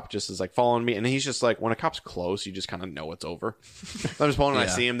a cop just is like following me, and he's just like when a cop's close, you just kind of know it's over. So I'm just pulling, and I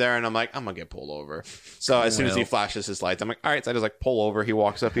Yeah. see him there, and I'm like, I'm gonna get pulled over. So as soon as he flashes his lights, I'm like, all right. So I just like pull over. He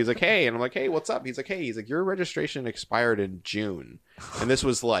walks up. He's like, hey, and I'm like, hey, what's up? He's like, hey, your registration expired in June, and this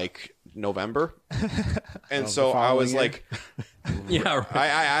was like November, and so I was following like. Yeah. Right.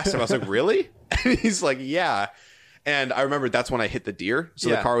 I asked him, I was like, really? And he's like, yeah. And I remember that's when I hit the deer. So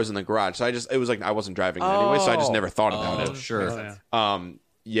Yeah. the car was in the garage. So it was like I wasn't driving it anyway. So I just never thought about it. Sure.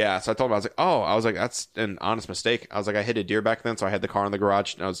 Yeah, so I told him, I was like, that's an honest mistake. I was like, I hit a deer back then, so I had the car in the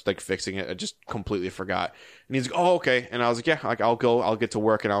garage, and I was like fixing it. I just completely forgot. And he's like, oh, okay. And I was like, yeah, like I'll get to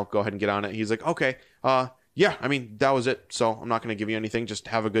work and I'll go ahead and get on it. He's like, okay, yeah, I mean, that was it. So I'm not going to give you anything. Just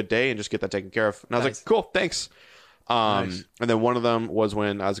have a good day and just get that taken care of. And I was like, cool, thanks. And then one of them was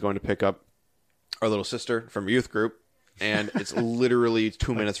when I was going to pick up our little sister from youth group, and it's literally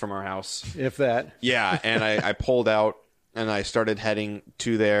 2 minutes from our house. If that. Yeah, and I pulled out and I started heading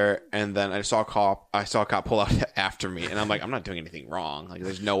to there, and then I saw a cop pull out after me, and I'm like, I'm not doing anything wrong. Like,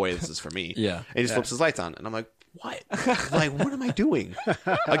 there's no way this is for me. Yeah. And he just flips his lights on, and I'm like, what? Like, what am I doing?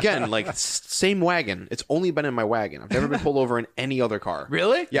 Again, like, same wagon. It's only been in my wagon. I've never been pulled over in any other car.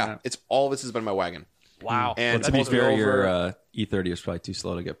 Really? Yeah. It's all this has been in my wagon. Wow. And To be pulled me fair, over. your E30 was probably too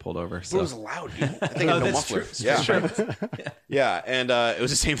slow to get pulled over. But So it was loud, dude. I think I had no muffler. Yeah. Yeah, and it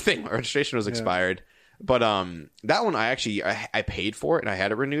was the same thing. My registration was expired. But that one I paid for it and I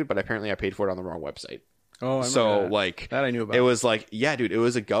had it renewed, but apparently I paid for it on the wrong website. Oh, I So remember that. like That I knew about. It was like, yeah, dude, it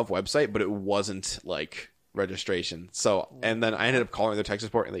was a Gov website, but it wasn't like registration. So and then I ended up calling their tech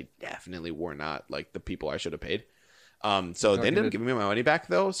support, and they definitely were not like the people I should have paid. So they ended up giving me my money back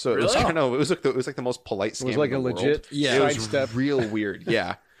though. So it was kind of it was like the most polite scam. It was like in a the legit world. It was sidestep. real weird.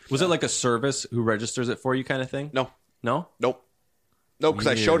 Yeah. was it like a service who registers it for you kind of thing? No. No? Nope. Nope,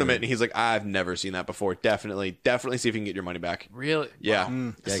 because I showed him it, and he's like, I've never seen that before. Definitely see if you can get your money back. Really? Yeah.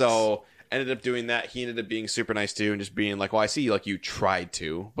 Wow. So ended up doing that. He ended up being super nice too, and just being like, well, I see like you tried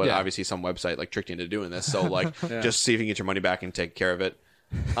to, but Yeah. obviously some website like tricked you into doing this. So like just see if you can get your money back and take care of it.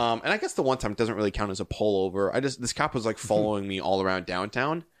 And I guess the one time it doesn't really count as a pullover. This cop was like following me all around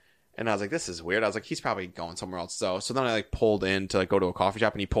downtown. And I was like, this is weird. I was like, he's probably going somewhere else. So then I like pulled in to like go to a coffee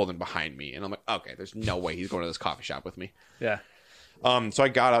shop, and he pulled in behind me. And I'm like, okay, there's no way he's going to this coffee shop with me. Yeah. So I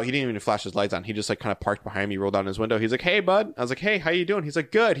got out. He didn't even flash his lights on. He just like kind of parked behind me, rolled down his window. He's like, "Hey, bud." I was like, "Hey, how you doing?" He's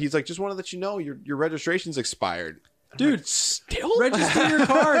like, "Good." He's like, "Just want to let you know your registration's expired." Dude, Still? register your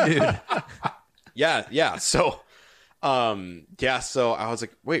car, dude. Yeah. So, So I was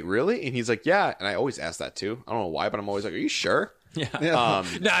like, "Wait, really?" And he's like, "Yeah." And I always ask that too. I don't know why, but I'm always like, "Are you sure?" Yeah.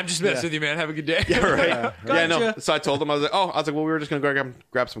 Nah, I'm just messing with you, man. Have a good day. Yeah, right. Yeah, no. Gotcha. So I told him, I was like, well, we were just gonna go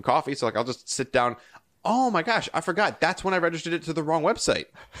grab some coffee. So like, I'll just sit down. Oh my gosh, I forgot. That's when I registered it to the wrong website.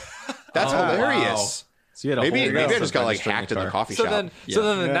 That's hilarious. So you had a Maybe whole I mess just of got like registering hacked in the car. coffee So shop.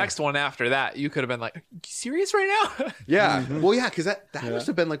 then the next one after that, you could have been like, "Are you serious right now?" Yeah. Well, yeah, because that must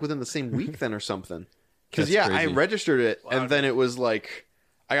have been like within the same week then or something. Because That's I crazy. registered it, and then it was like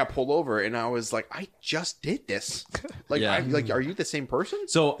I got pulled over, and I was like, I just did this. Like, Yeah. are you the same person?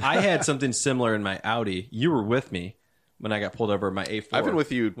 So I had something similar in my Audi. You were with me when I got pulled over in my A4. I've been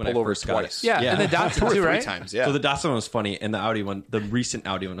with you when pulled I over first got it. twice. Yeah, and the Datsun Two or too, three right? times. Yeah. So the Datsun one was funny, and the Audi one, the recent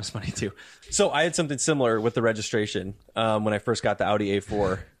Audi one was funny too. So I had something similar with the registration when I first got the Audi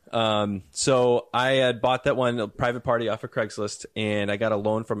A4. So I had bought that one, a private party off of Craigslist, and I got a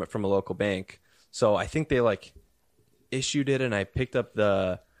loan from it from a local bank. So I think they like issued it, and I picked up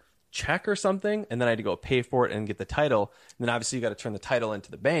the check or something, and then I had to go pay for it and get the title. And then obviously you got to turn the title into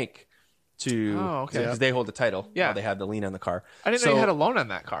the bank to because they hold the title. Yeah. while they have the lien on the car. I didn't know you had a loan on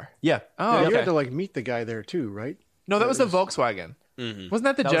that car. Yeah. Oh, Yeah, you okay. had to like meet the guy there too, right? No, that was the Volkswagen. Wasn't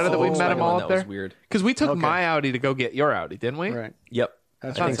that the was Jetta the that we met Volkswagen him all one up that was there? weird. Because we took my Audi to go get your Audi, didn't we? Right. Yep.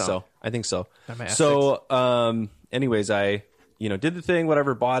 That's I think right. so. I think so. That may have So, anyways, I, did the thing,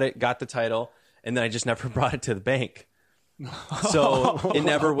 whatever, bought it, got the title, and then I just never brought it to the bank. So it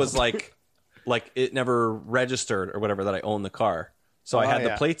never was like it never registered or whatever that I owned the car. So I had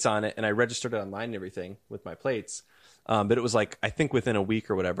the plates on it, and I registered it online and everything with my plates. But it was like, I think within a week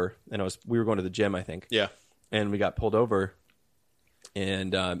or whatever, and we were going to the gym, I think. Yeah. And we got pulled over,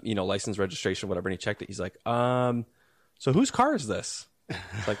 and license, registration, whatever. And he checked it. He's like, so whose car is this?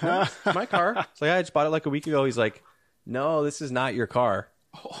 It's like, no, it's my car. It's like, I just bought it like a week ago. He's like, no, this is not your car.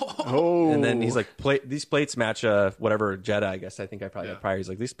 Oh. And then he's like, these plates match a whatever Jetta. I guess I think I probably got prior. He's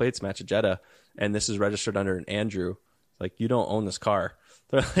like, these plates match a Jetta, and this is registered under an Andrew. Like, you don't own this car.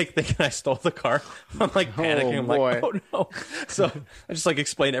 They're like thinking I stole the car. I'm like panicking. I'm boy. like, oh no. So I just like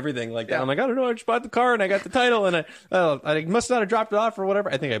explain everything like that. I'm like, I don't know. I just bought the car and I got the title, and I must not have dropped it off or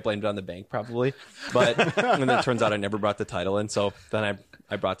whatever. I think I blamed it on the bank probably, but and then it turns out I never brought the title in. So then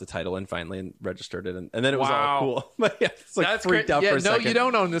I brought the title in finally and registered it, and then it was Wow. all cool. But yeah, it's like That's freaked great. out Yeah, for a no, second. you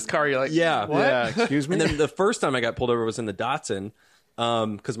don't own this car. You're like, Yeah. what? Yeah, excuse me. And then the first time I got pulled over was in the Datsun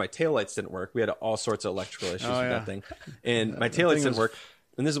because my taillights didn't work. We had all sorts of electrical issues with that thing. And my taillights didn't work.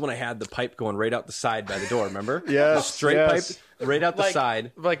 And this is when I had the pipe going right out the side by the door. Remember? Yes, Straight yes. pipe right out the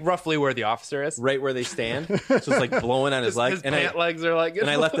side, like roughly where the officer is. right where they stand. So it's like blowing on his leg. His pant legs are like. And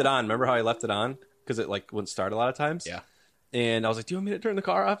I left it on. Remember how I left it on? Because it like wouldn't start a lot of times. Yeah. And I was like, "Do you want me to turn the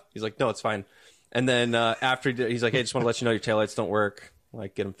car off?" He's like, "No, it's fine." And then after he's like, "Hey, just want to let you know your taillights don't work.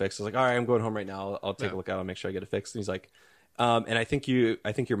 Like, get them fixed." I was like, "All right, I'm going home right now. I'll take a look at it. I'll make sure I get it fixed." And he's like, "And I think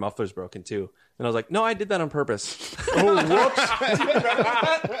your muffler's broken too." And I was like, "No, I did that on purpose." Oh, whoops.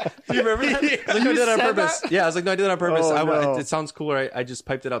 Do you remember that? I was like, "No, I did that on purpose." that? Yeah, I was like, "No, I did that on purpose. Oh, no. It sounds cooler. I just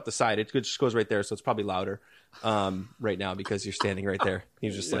piped it out the side. It just goes right there, so it's probably louder right now because you're standing right there." He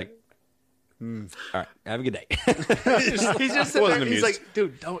was just like, "All right, have a good day." He's just sitting Wasn't there. He's amused. like,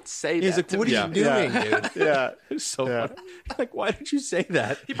 dude, don't say that. He's like, to "What me." are you doing, dude?" Yeah. It was so Yeah. funny. Like, why did you say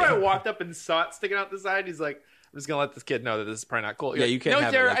that? He probably walked up and saw it sticking out the side. He's like, I'm just gonna let this kid know that this is probably not cool. You're Yeah, like, you can't No,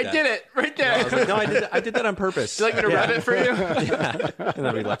 have it Jared, like I that." did it right there. I was like, "No, I did that on purpose." Would you like me to rev it for you? Yeah. And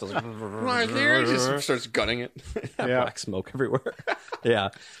then we left. I was like, Right there, he just starts gunning it. Yeah. black smoke everywhere. Yeah.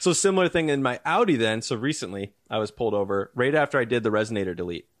 So similar thing in my Audi then. So recently I was pulled over right after I did the resonator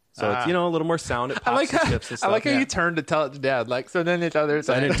delete. So it's, a little more sound. It pops I like and how, chips and I stuff. like how you turned to tell it to dad. Like, so then it's other I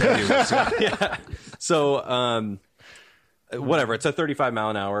side. didn't tell you. Yeah. So, whatever. It's a 35 mile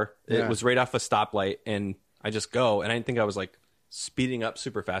an hour. It Yeah. was right off a stoplight, and I just go, and I didn't think I was like speeding up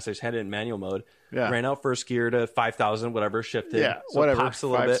super fast. I just had it in manual mode. Yeah. Ran out first gear to 5,000, whatever, shifted. Yeah, So it whatever. pops a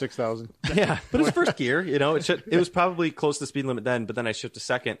little 5,000, bit. 6,000. Yeah, but it was first gear. You know, it was probably close to the speed limit then, but then I shifted to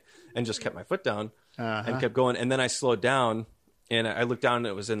second and just kept my foot down and kept going. And then I slowed down, and I looked down, and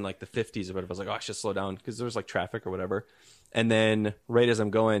it was in like the 50s or whatever. I was like, oh, I should slow down because there was like traffic or whatever. And then right as I'm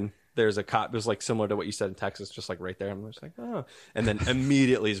going, there's a cop. It was like similar to what you said in Texas, just like right there. I'm just like, oh. And then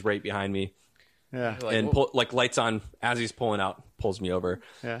immediately he's right behind me Yeah. and like lights on as he's pulling out, pulls me over.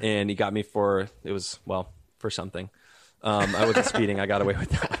 Yeah. And he got me for something. I wasn't speeding. I got away with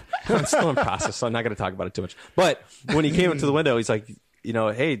that. I'm still in process, so I'm not going to talk about it too much. But when he came up to the window, he's like,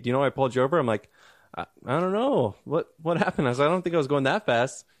 hey, do you know why I pulled you over? I'm like, I don't know. What happened? I was like, I don't think I was going that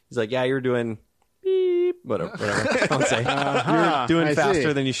fast. He's like, yeah, you were doing beep, whatever. Don't say. You were doing I faster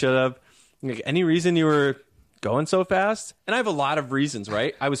see. than you should have. Like, any reason you were going so fast? And I have a lot of reasons,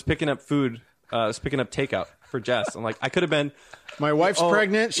 right? I was picking up food. I was picking up takeout for Jess. I'm like, I could have been. My wife's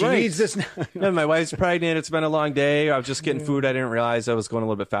pregnant. She right. needs this now. Yeah, my wife's pregnant. It's been a long day. I was just getting food. I didn't realize I was going a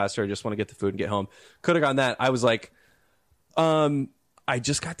little bit faster. I just want to get the food and get home. Could have gone that. I was like, I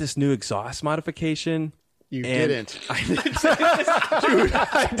just got this new exhaust modification. You And didn't. I did say this. Dude,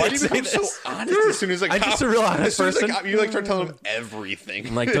 I Why do did you say become so this. honest as soon as I'm just a real honest as soon as person. you like start telling him everything.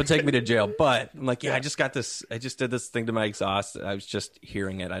 I'm like, don't take me to jail. But I'm like, yeah, I just did this thing to my exhaust. I was just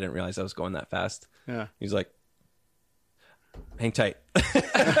hearing it. I didn't realize I was going that fast. Yeah. He's like, hang tight.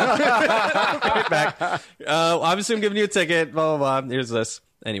 Right back. Obviously, I'm giving you a ticket. Blah, blah, blah. Here's this.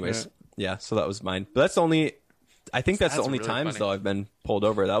 Anyways, yeah, so that was mine. But that's the only, I think that's the only really times, funny. though, I've been pulled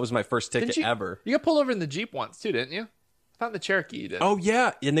over. That was my first ticket Didn't you, ever. You got pulled over in the Jeep once too, didn't you? I thought in the Cherokee you did. Oh,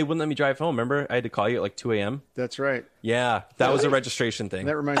 yeah. And they wouldn't let me drive home. Remember? I had to call you at like 2 a.m. That's right. Yeah, that was a registration thing.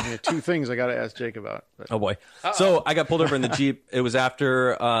 That reminds me of two things I got to ask Jake about. But Oh boy! So I got pulled over in the Jeep. It was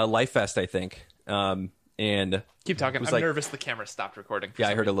after Life Fest, I think. And Keep talking. was I'm like- nervous the camera stopped recording. yeah,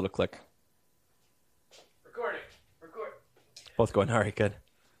 I heard a little click. Recording. Record. Both going, all right, good.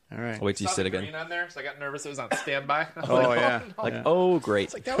 all right. I'll wait till you Saw sit the again. green on there, so I got nervous. It was on standby. Oh, yeah. Like, Yeah. oh,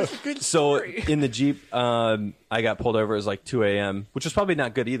 great. That was a good So story. in the Jeep, I got pulled over. It was like 2 a.m., which was probably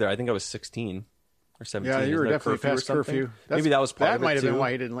not good either. I think I was 16 or 17. Yeah, you were Isn't there definitely or past something? curfew. Maybe that was part that of it, might have been too.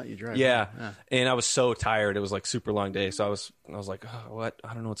 why he didn't let you drive. Yeah. And I was so tired. It was like super long day. So I was like, oh, what?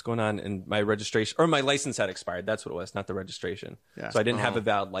 I don't know what's going on. And my registration or my license had expired. That's what it was, not the registration. Yeah. So I didn't have a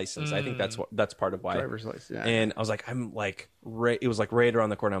valid license. I think that's part of why. Driver's license. Yeah. And I was like, I'm like, it was like right around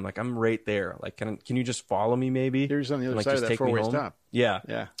the corner. I'm like, I'm right there. Like, can you just follow me maybe? You're just on the other And, like, side of just that take me four-way home? stop. Yeah.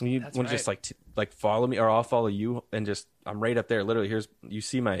 Yeah. And you want to just like follow me or I'll follow you and just, I'm right up there. Literally, you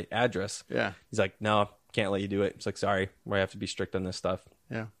see my address. Yeah. He's like, no, can't let you do it. It's like, sorry, I have to be strict on this stuff.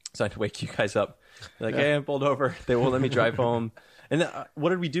 Yeah. So I had to wake you guys up. They're like, hey, I'm pulled over. They won't let me drive home. And what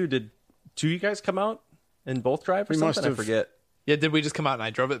did we do? Did two of you guys come out and both drive or We something? must I have. forget. Yeah, did we just come out and I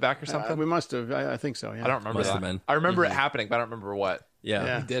drove it back or something? We must have. I think so. Yeah. I don't remember Must that. have been. I remember it happening, but I don't remember what Yeah.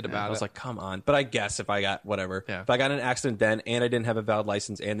 Yeah. we did about I was it. like, come on. But I guess if I got whatever, Yeah. if I got in an accident then and I didn't have a valid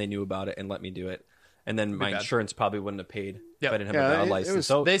license and they knew about it and let me do it, and then my bad. insurance probably wouldn't have paid Yep. if I didn't have Yeah, a valid it license. was-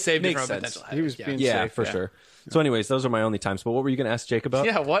 So they saved it makes from a sense. potential He was headache, being Yeah, safe, for sure. So anyways, those are my only times. But what were you going to ask Jake about?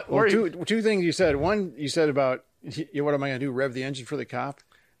 Yeah, what Well, were you? two things you said. One, you said about what am I going to do? Rev the engine for the cop?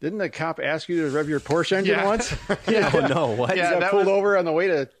 Didn't the cop ask you to rev your Porsche engine Yeah. once? Oh, no. What? Yeah, Got that pulled was- over on the way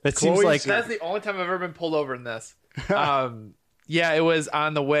to That seems Chloe's? like- That's the only time I've ever been pulled over in this. Yeah, it was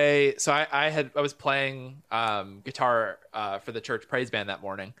on the way. So I was playing guitar for the church praise band that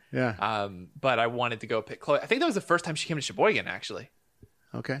morning. Yeah. But I wanted to go pick Chloe. I think that was the first time she came to Sheboygan, actually.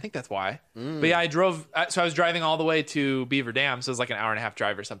 Okay. I think that's why. But yeah, I drove. So I was driving all the way to Beaver Dam. So it was like an hour and a half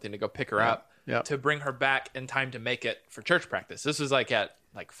drive or something to go pick her up to bring her back in time to make it for church practice. This was like at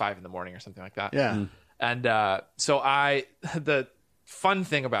 5 a.m. or something like that. Yeah. And so the fun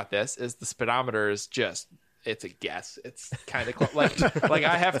thing about this is the speedometer is just, it's a guess. It's kind of like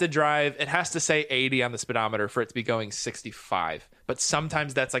I have to drive. It has to say 80 on the speedometer for it to be going 65. But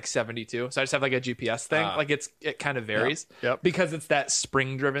sometimes that's like 72. So I just have like a GPS thing. It kind of varies because it's that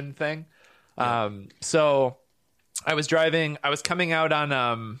spring driven thing. So I was coming out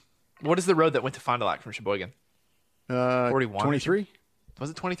on, what is the road that went to Fond du Lac from Sheboygan? 41. 23? Was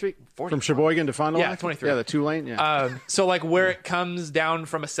it 23? 40. From Sheboygan to Fond du Lac? Yeah, 23. Yeah, the 2-lane. Yeah. So like where it comes down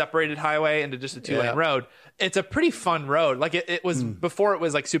from a separated highway into just a 2-lane road, it's a pretty fun road. Like it was before it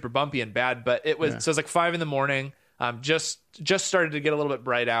was like super bumpy and bad, but it was, so it was like 5 a.m. Just started to get a little bit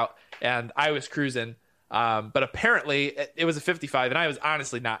bright out and I was cruising. But apparently it was a 55 and I was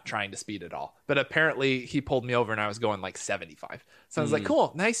honestly not trying to speed at all, but apparently he pulled me over and I was going like 75. So I was like,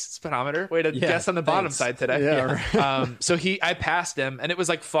 cool, nice speedometer. Way to guess on the bottom side today. Yeah. So I passed him and it was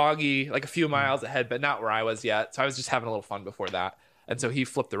like foggy, like a few miles ahead, but not where I was yet. So I was just having a little fun before that. And so he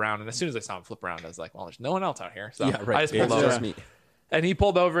flipped around and as soon as I saw him flip around, I was like, well, there's no one else out here. So I just pulled over. Me. And he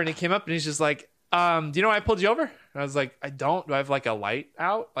pulled over and he came up and he's just like, do you know why I pulled you over? And I was like, I don't. Do I have like a light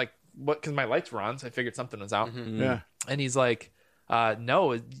out? Like, what? Because my lights were on, so I figured something was out. Yeah. And he's like,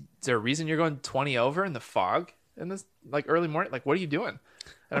 no, is there a reason you're going 20 over in the fog in this like early morning? Like, what are you doing?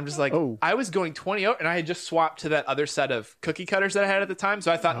 And I'm just like, I was going 20 over and I had just swapped to that other set of cookie cutters that I had at the time.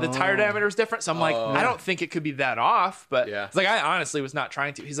 So I thought the tire diameter was different. So I'm like, I don't think it could be that off, but it's like, I honestly was not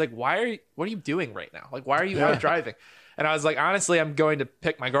trying to. He's like, what are you doing right now? Like, why are you out driving? And I was like, honestly, I'm going to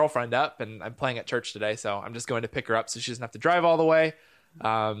pick my girlfriend up and I'm playing at church today. So I'm just going to pick her up so she doesn't have to drive all the way.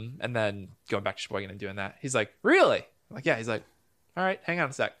 And then going back to Sheboygan and doing that. He's like, really? I'm like, yeah. He's like, all right, hang on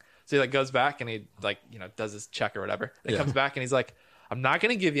a sec. So he like goes back and he like, does his check or whatever. And he comes back and he's like, I'm not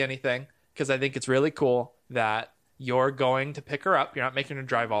going to give you anything because I think it's really cool that you're going to pick her up. You're not making her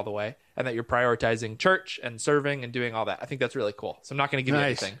drive all the way and that you're prioritizing church and serving and doing all that. I think that's really cool. So I'm not going to give you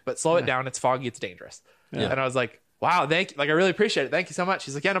anything, but slow it down. It's foggy. It's dangerous. And I was like, wow, thank you. Like, I really appreciate it. Thank you so much.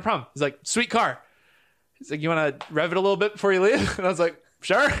 He's like, yeah, no problem. He's like, sweet car. He's like, you want to rev it a little bit before you leave? And I was like,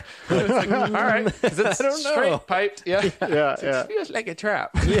 sure. And I was like, all right. Because it's straight piped. Yeah. Yeah. Feels like a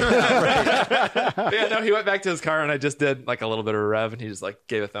trap. No, he went back to his car and I just did like a little bit of a rev and he just like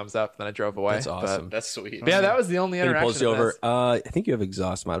gave a thumbs up and then I drove away. That's awesome. That's sweet. But yeah, that was the only He interaction. pulls you of over. this. I think you have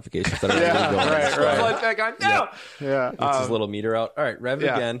exhaust modifications that are illegal. right. Flood back on. No. Yeah. Gets his little meter out. All right, rev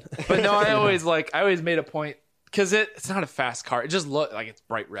Yeah. again. But no, I always made a point because it's not a fast car. It just looks like it's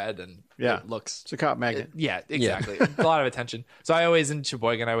bright red and it looks. It's a cop magnet. Yeah, exactly. A lot of attention. So I always in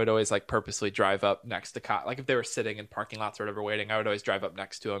Sheboygan, I would always like purposely drive up next to cop. Like if they were sitting in parking lots or whatever waiting, I would always drive up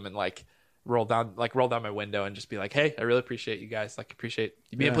next to them and like roll down my window and just be like, hey, I really appreciate you guys. Like appreciate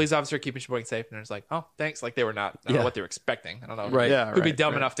you being a police officer, keeping Sheboygan safe. And I was like, oh, thanks. Like they were not. I don't know what they were expecting. I don't know. Right. Yeah. Who'd be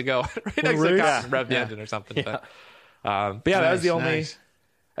dumb enough to go right next to the cop and rev the engine or something. But that was the only. Nice.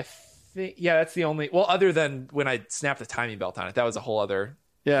 I think that's the only. Well, other than when I snapped the timing belt on it, that was a whole other.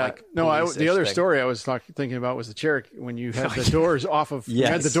 Yeah. Like, The police-ish other thing. story I was thinking about was the Cherokee when you had the doors off of, you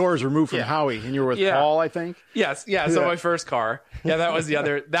had the doors removed from Howie and you were with Paul, I think. Yes. Yeah. So my first car. Yeah. That was the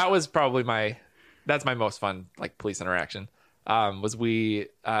other. That was probably that's my most fun like police interaction. Was we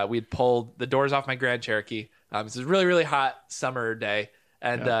had pulled the doors off my Grand Cherokee. It was a really, really hot summer day.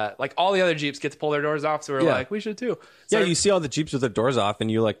 And like all the other Jeeps get to pull their doors off, so we're like, we should too. So you see all the Jeeps with their doors off,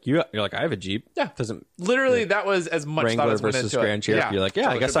 and you're like, I have a Jeep. Yeah, Doesn't literally that was as much thought Wrangler as went versus into Grand it. Cherokee. You're like,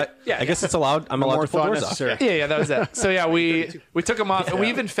 I guess it's allowed. I'm allowed More to pull thought doors necessary. off. Yeah, that was it. So yeah, we took them off, and we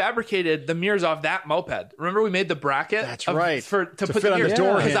even fabricated the mirrors off that moped. Remember, we made the bracket. That's right. To put fit the on the mirrors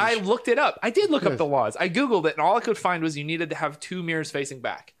door because I hinge. looked it up. I did look up the laws. I googled it, and all I could find was you needed to have 2 mirrors facing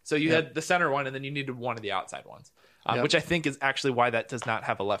back. So you had the center one, and then you needed one of the outside ones, which I think is actually why that does not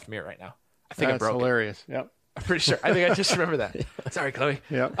have a left mirror right now. I think I That's broke it. hilarious. Yep. I'm pretty sure. I think I just remember that. Sorry, Chloe.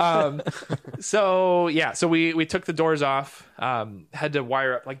 Yep. So we took the doors off, had to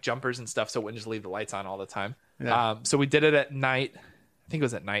wire up like jumpers and stuff so it wouldn't just leave the lights on all the time. Yeah. So we did it at night. I think it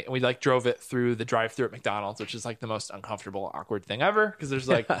was at night, and we like drove it through the drive-through at McDonald's, which is like the most uncomfortable, awkward thing ever because there's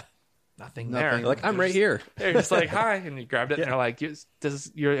like nothing there. Nothing. Like, I'm right here. They're just like, hi, and you grabbed it, and they're like, you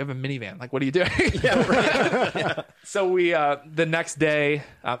have a minivan. Like, what are you doing? So we the next day,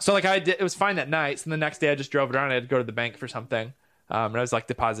 so like it was fine at night. So the next day I just drove it around. I had to go to the bank for something. And I was like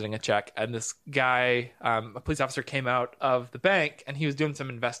depositing a check, and this guy, a police officer, came out of the bank, and he was doing some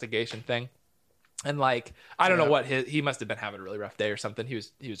investigation thing. And like, I don't know what he must have been having a really rough day or something. He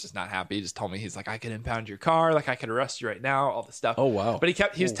was just not happy. He just told me, he's like, I can impound your car. Like I could arrest you right now, all this stuff. Oh, wow. But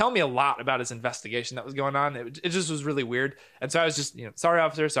he was telling me a lot about his investigation that was going on. It just was really weird. And so I was just, sorry,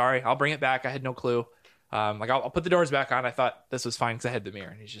 officer, sorry. I'll bring it back. I had no clue. Like I'll put the doors back on. I thought this was fine because I had the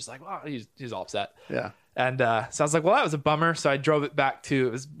mirror. And he's just like, well, he's all upset. Yeah. And so I was like, well, that was a bummer. So I drove it back to,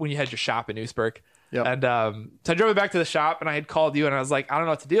 it was when you had your shop in Newsburg. Yep. And so I drove it back to the shop, and I had called you, and I was like, I don't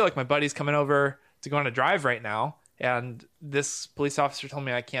know what to do. Like my buddy's coming over to go on a drive right now, and this police officer told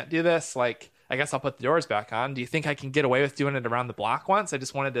me I can't do this. Like, I guess I'll put the doors back on. Do you think I can get away with doing it around the block once? I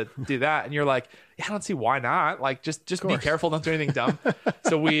just wanted to do that. And you're like, yeah, I don't see why not. Like, just be careful. Don't do anything dumb.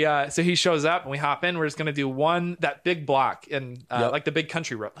 So he shows up, and we hop in. We're just going to do that big block and like the big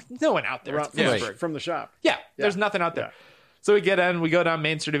country road. Like no one out there. It's Oostburg. From the shop. Yeah, there's nothing out there. Yeah. So we get in, we go down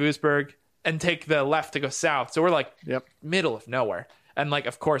Main Street of Oostburg and take the left to go south. So we're like middle of nowhere. And like,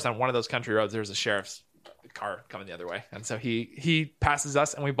 of course, on one of those country roads, there's a sheriff's car coming the other way. And so he passes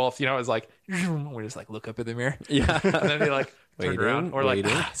us, and we both, is like, we just like look up in the mirror. Yeah. And then he like turned around. We're like,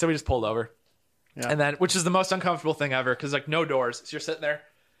 so we just pulled over. Yeah. And then, which is the most uncomfortable thing ever, because like no doors. So you're sitting there,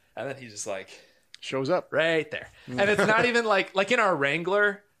 and then he just like shows up right there. And it's not even like in our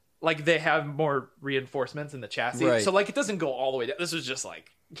Wrangler, like they have more reinforcements in the chassis. Right. So like it doesn't go all the way down. This was just like,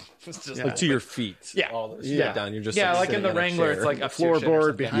 it's just like to your feet. Yeah. All the way down. You're just like in sitting the on a Wrangler, chair. it's like a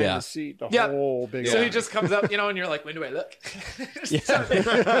floorboard behind the seat, the whole big. So he just comes up, and you're like, when do I look?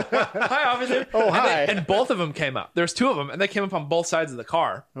 Hi, officer. Oh, hi. And both of them came up. There's two of them, and they came up on both sides of the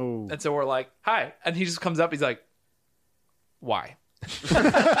car. Oh. And so we're like, hi. And he just comes up. He's like, why?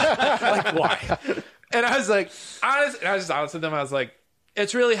 Like, why? And I was like, honest with them. I was like,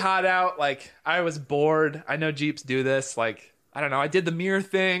 it's really hot out. Like, I was bored. I know Jeeps do this. Like, I don't know. I did the mirror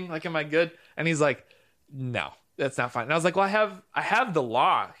thing. Like, am I good? And he's like, no, that's not fine. And I was like, well, I have the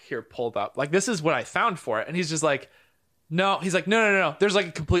law here pulled up. Like, this is what I found for it. And he's just like, no. He's like, no. There's like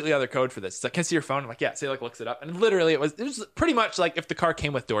a completely other code for this. He's like, can I see your phone? I'm like, yeah. So he like looks it up. And literally it was pretty much like if the car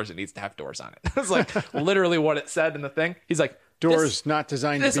came with doors, it needs to have doors on it. It was like literally what it said in the thing. He's like, doors not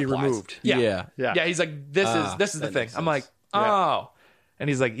designed to be applies. removed. Yeah. He's like, this is the thing. I'm like, oh. And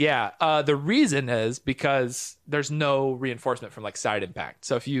he's like, the reason is because there's no reinforcement from like side impact.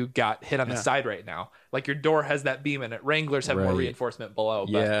 So if you got hit on the side right now, like your door has that beam in it. Wranglers have more reinforcement below.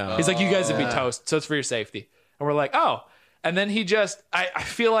 But he's like, you guys would be toast. So it's for your safety. And we're like, oh. And then he just, I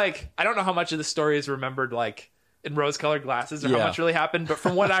feel like, I don't know how much of the story is remembered like in rose-colored glasses or how much really happened. But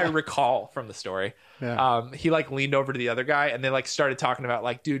from what I recall from the story, he like leaned over to the other guy, and they like started talking about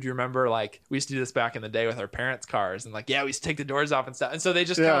like, dude, you remember like we used to do this back in the day with our parents' cars, and like, we used to take the doors off and stuff. And so they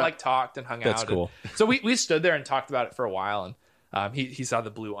just kind of like talked and hung out. That's cool. And so we stood there and talked about it for a while, and he saw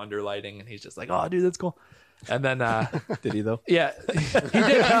the blue underlighting, and he's just like, oh, dude, that's cool. And then did he though? Yeah, he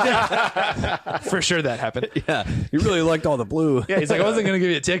did. For sure that happened. Yeah, he really liked all the blue. Yeah, he's like, I wasn't gonna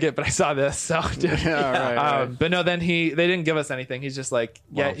give you a ticket, but I saw this. So, dude. Right. But no, then they didn't give us anything. He's just like,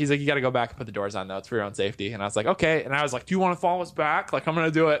 he's like, you got to go back and put the doors on though. It's for your own safety. And I was like, okay. And I was like, do you want to follow us back? Like, I'm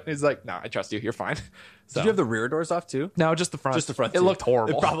gonna do it. And he's like, no, I trust you. You're fine. So, did you have the rear doors off too? No, just the front. Just the front. It too. looked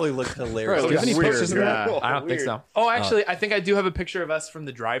horrible. It probably looked hilarious. Right, Do you have any weird. pictures of that? Yeah. I don't think so. Oh, actually, I think I do have a picture of us from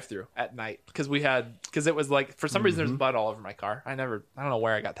the drive-through at night because it was like for some reason there's blood all over my car. I don't know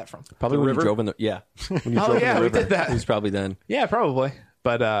where I got that from. Probably when you drove in the When you drove in the river. We did that. It was probably then. Yeah, probably.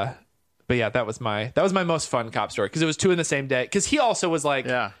 But yeah, that was my most fun cop story because it was two in the same day. Because he also was like,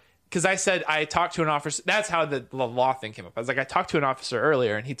 because I said I talked to an officer. That's how the law thing came up. I was like, I talked to an officer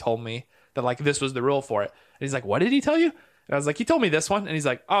earlier, and he told me that like this was the rule for it. And he's like, what did he tell you? And I was like, he told me this one. And he's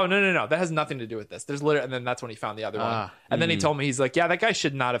like, oh, no. That has nothing to do with this. There's literally, and then that's when he found the other one. And then he told me, he's like, yeah, that guy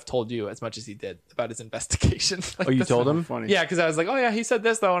should not have told you as much as he did about his investigation. Like, you told him? Funny. Yeah, because I was like, oh, yeah, he said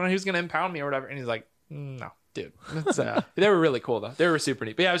this, though, and he was going to impound me or whatever. And he's like, no, dude. They were really cool, though. They were super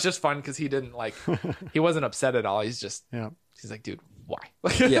neat. But yeah, it was just fun because he didn't like, he wasn't upset at all. He's just, he's like, dude, why?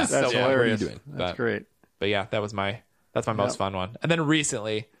 Yeah, that's hilarious. What are you doing? That's great. But yeah, that's my most fun one. And then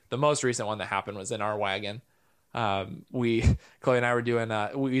recently, the most recent one that happened was in our wagon. Chloe and I were doing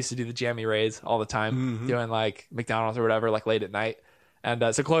we used to do the jammy rays all the time, doing like McDonald's or whatever, like late at night.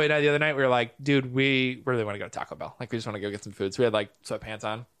 And so Chloe and I the other night we were like, dude, we really want to go to Taco Bell. Like we just want to go get some food. So we had like sweatpants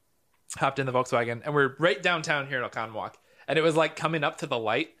on, hopped in the Volkswagen, and we're right downtown here in Oconomowoc. And it was like coming up to the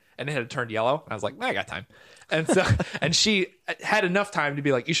light, and it had turned yellow. And I was like, I got time. And so, and she had enough time to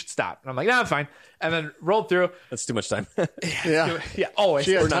be like, you should stop. And I'm like, I'm fine. And then rolled through. That's too much time. Yeah. Always.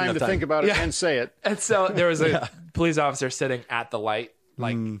 She had time to think about it and say it. And so there was a police officer sitting at the light,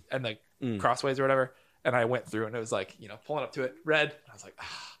 like, and the crossways or whatever. And I went through and it was like, pulling up to it, red. I was like,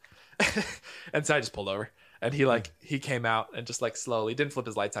 ah. And so I just pulled over. And he came out and just like slowly, didn't flip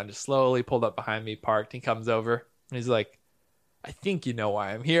his lights on, just slowly pulled up behind me, parked. He comes over and he's like, I think you know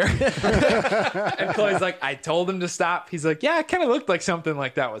why I'm here. And Chloe's like, I told him to stop. He's like, yeah, it kind of looked like something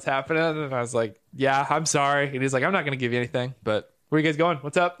like that was happening. And I was like, yeah, I'm sorry. And he's like, I'm not going to give you anything, but where are you guys going?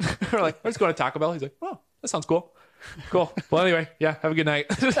 What's up? We're like, we're just going to Taco Bell. He's like, oh, that sounds cool. Cool. Well, anyway, yeah, have a good night.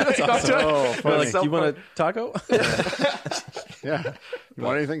 That's awesome. Oh, funny. Like, do you want a taco? Yeah. You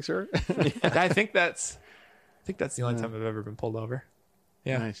want anything, sir? I think that's the only time I've ever been pulled over.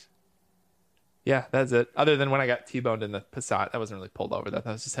 Yeah. Nice. Yeah, that's it. Other than when I got T-boned in the Passat, that wasn't really pulled over. That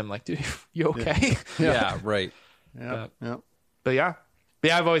was just him like, dude, you okay? Yeah, right. Yeah. Yeah. But yeah,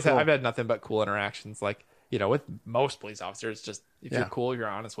 I've always I've had nothing but cool interactions. Like, with most police officers, just if you're cool, you're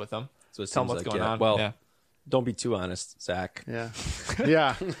honest with them. So it Tell them seems what's like, going on. Well, yeah. don't be too honest, Zach. Yeah.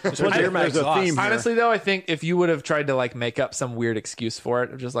 Yeah. Just want to hear my There's a exhaust. theme here. Honestly, though, I think if you would have tried to like make up some weird excuse for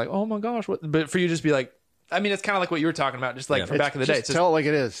it, just like, oh my gosh, what? But for you to just be like, I mean, it's kind of like what you were talking about, just like from back in the day. Just tell it like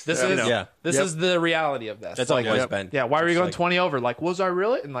it is. This is the reality of this. That's all like, it's always been. Yeah, why were you It's going like- 20 over? Like, was I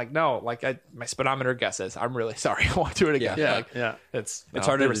really? And like, no, like my speedometer guesses. I'm really sorry. I won't do it again. Yeah. Like, Yeah. it's harder they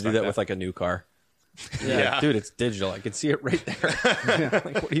to do respect that with like a new car. Yeah. Like, dude, it's digital. I can see it right there.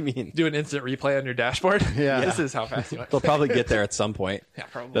 Like, what do you mean? do an instant replay on your dashboard. Yeah. This is how fast you went. They'll probably get there at some point. Yeah,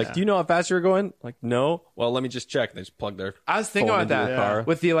 probably. Like, do you know how fast you're going? Like, no. Well, let me just check. They just plug their. I was thinking phone about into that the car.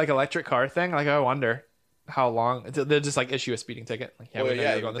 with the like electric car thing. Like, I wonder how long they'll just like issue a speeding ticket. Like, yeah, we know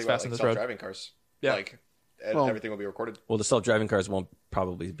you're going this fast on this road. Self-driving cars. Yeah. Like, Well- everything will be recorded. Well, the self-driving cars won't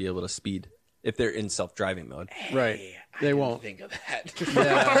probably be able to speed if they're in self-driving mode Right. They won't. Think of that.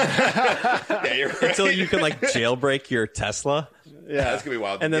 Yeah, you're right. until you can like jailbreak your Tesla, Yeah. That's gonna be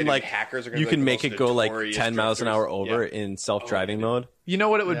wild. and then Yeah, like hackers are gonna you be, can like, make the it most go like notorious 10 miles an hour drifters. over Yeah. in self-driving mode. You know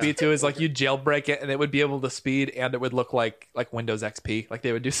what it would Yeah. be too is like you jailbreak it and it would be able to speed and it would look like Windows XP. Like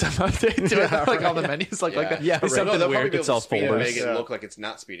they would do some update to it, like all the menus like that. Yeah, Be right. something No, they'll probably weird. be It's able all to speed and folders. make it Yeah. look like it's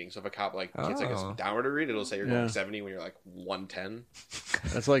not speeding. So if a cop like gets like Oh. a downward read, it'll say you're Yeah. going 70 when you're like 110.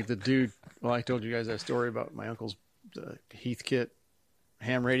 That's like the dude. Well, I told you guys that story about my uncle's Heathkit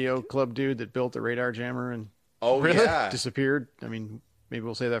ham radio club dude that built the radar jammer and Oh yeah, disappeared. I mean, maybe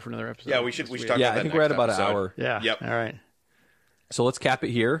we'll say that for another episode. yeah. We should talk Yeah, about that I think we're at next about an episode. hour. Yeah. Yep. All right. So let's cap it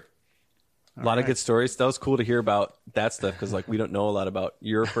here. A lot of good stories. That was cool to hear about that stuff because like we don't know a lot about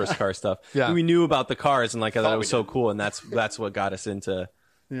your first car stuff. Yeah. We knew about the cars and like I thought it was we so did. cool, and that's what got us into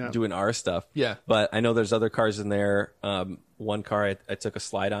Yeah. doing our stuff. Yeah. But I know there's other cars in there. One car I took a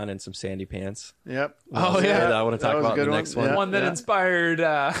slide on and some sandy pants. Yep. Oh, yeah. That I want to That talk was a about in good the one. next one. Yeah. One that inspired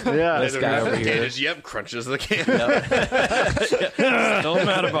Yeah. This guy over here. Yep, crunches the can. Still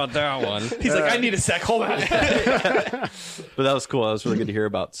mad about that one. He's like, I need a sec. Hold on. But that was cool. That was really good to hear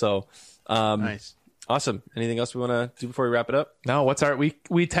about. So Nice. awesome. Anything else we want to do before we wrap it up? No, what's our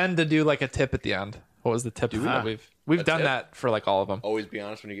we tend to do like a tip at the end. What was the tip that we've done tip? that for like all of them? Always be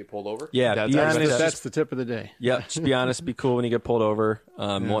honest when you get pulled over. Yeah, That's be our honest. tip. That's the tip of the day. Yeah, just be honest. Be cool when you get pulled over.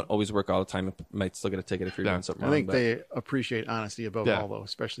 Won't always work all the time. Might still get a ticket if you're doing something I wrong. think but- they appreciate honesty above Yeah. all, though,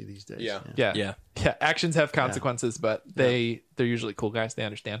 especially these days. Yeah. Yeah. Actions have consequences, but they're usually cool guys. They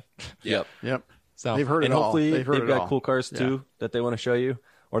understand. Yep. Yep. So They've heard And it all. hopefully They've heard they've it got all. cool cars too that they want to show you,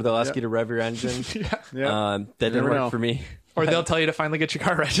 or they'll ask you to rev your engine. Yeah. That didn't never work know. for me. or they'll tell you to finally get your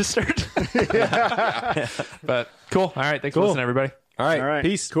car registered. But cool. All right. Thanks for listening, everybody. All right. All right.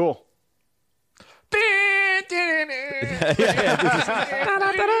 Peace. Cool.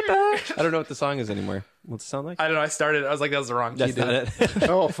 I don't know what the song is anymore. What's it sound like? I don't know. I started. I was like, that was the wrong key. That's dude. not it.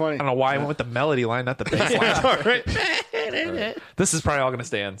 Oh, funny. I don't know why I went with the melody line, not the bass line. All right. This is probably all going to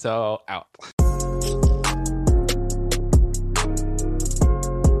stay in. So out.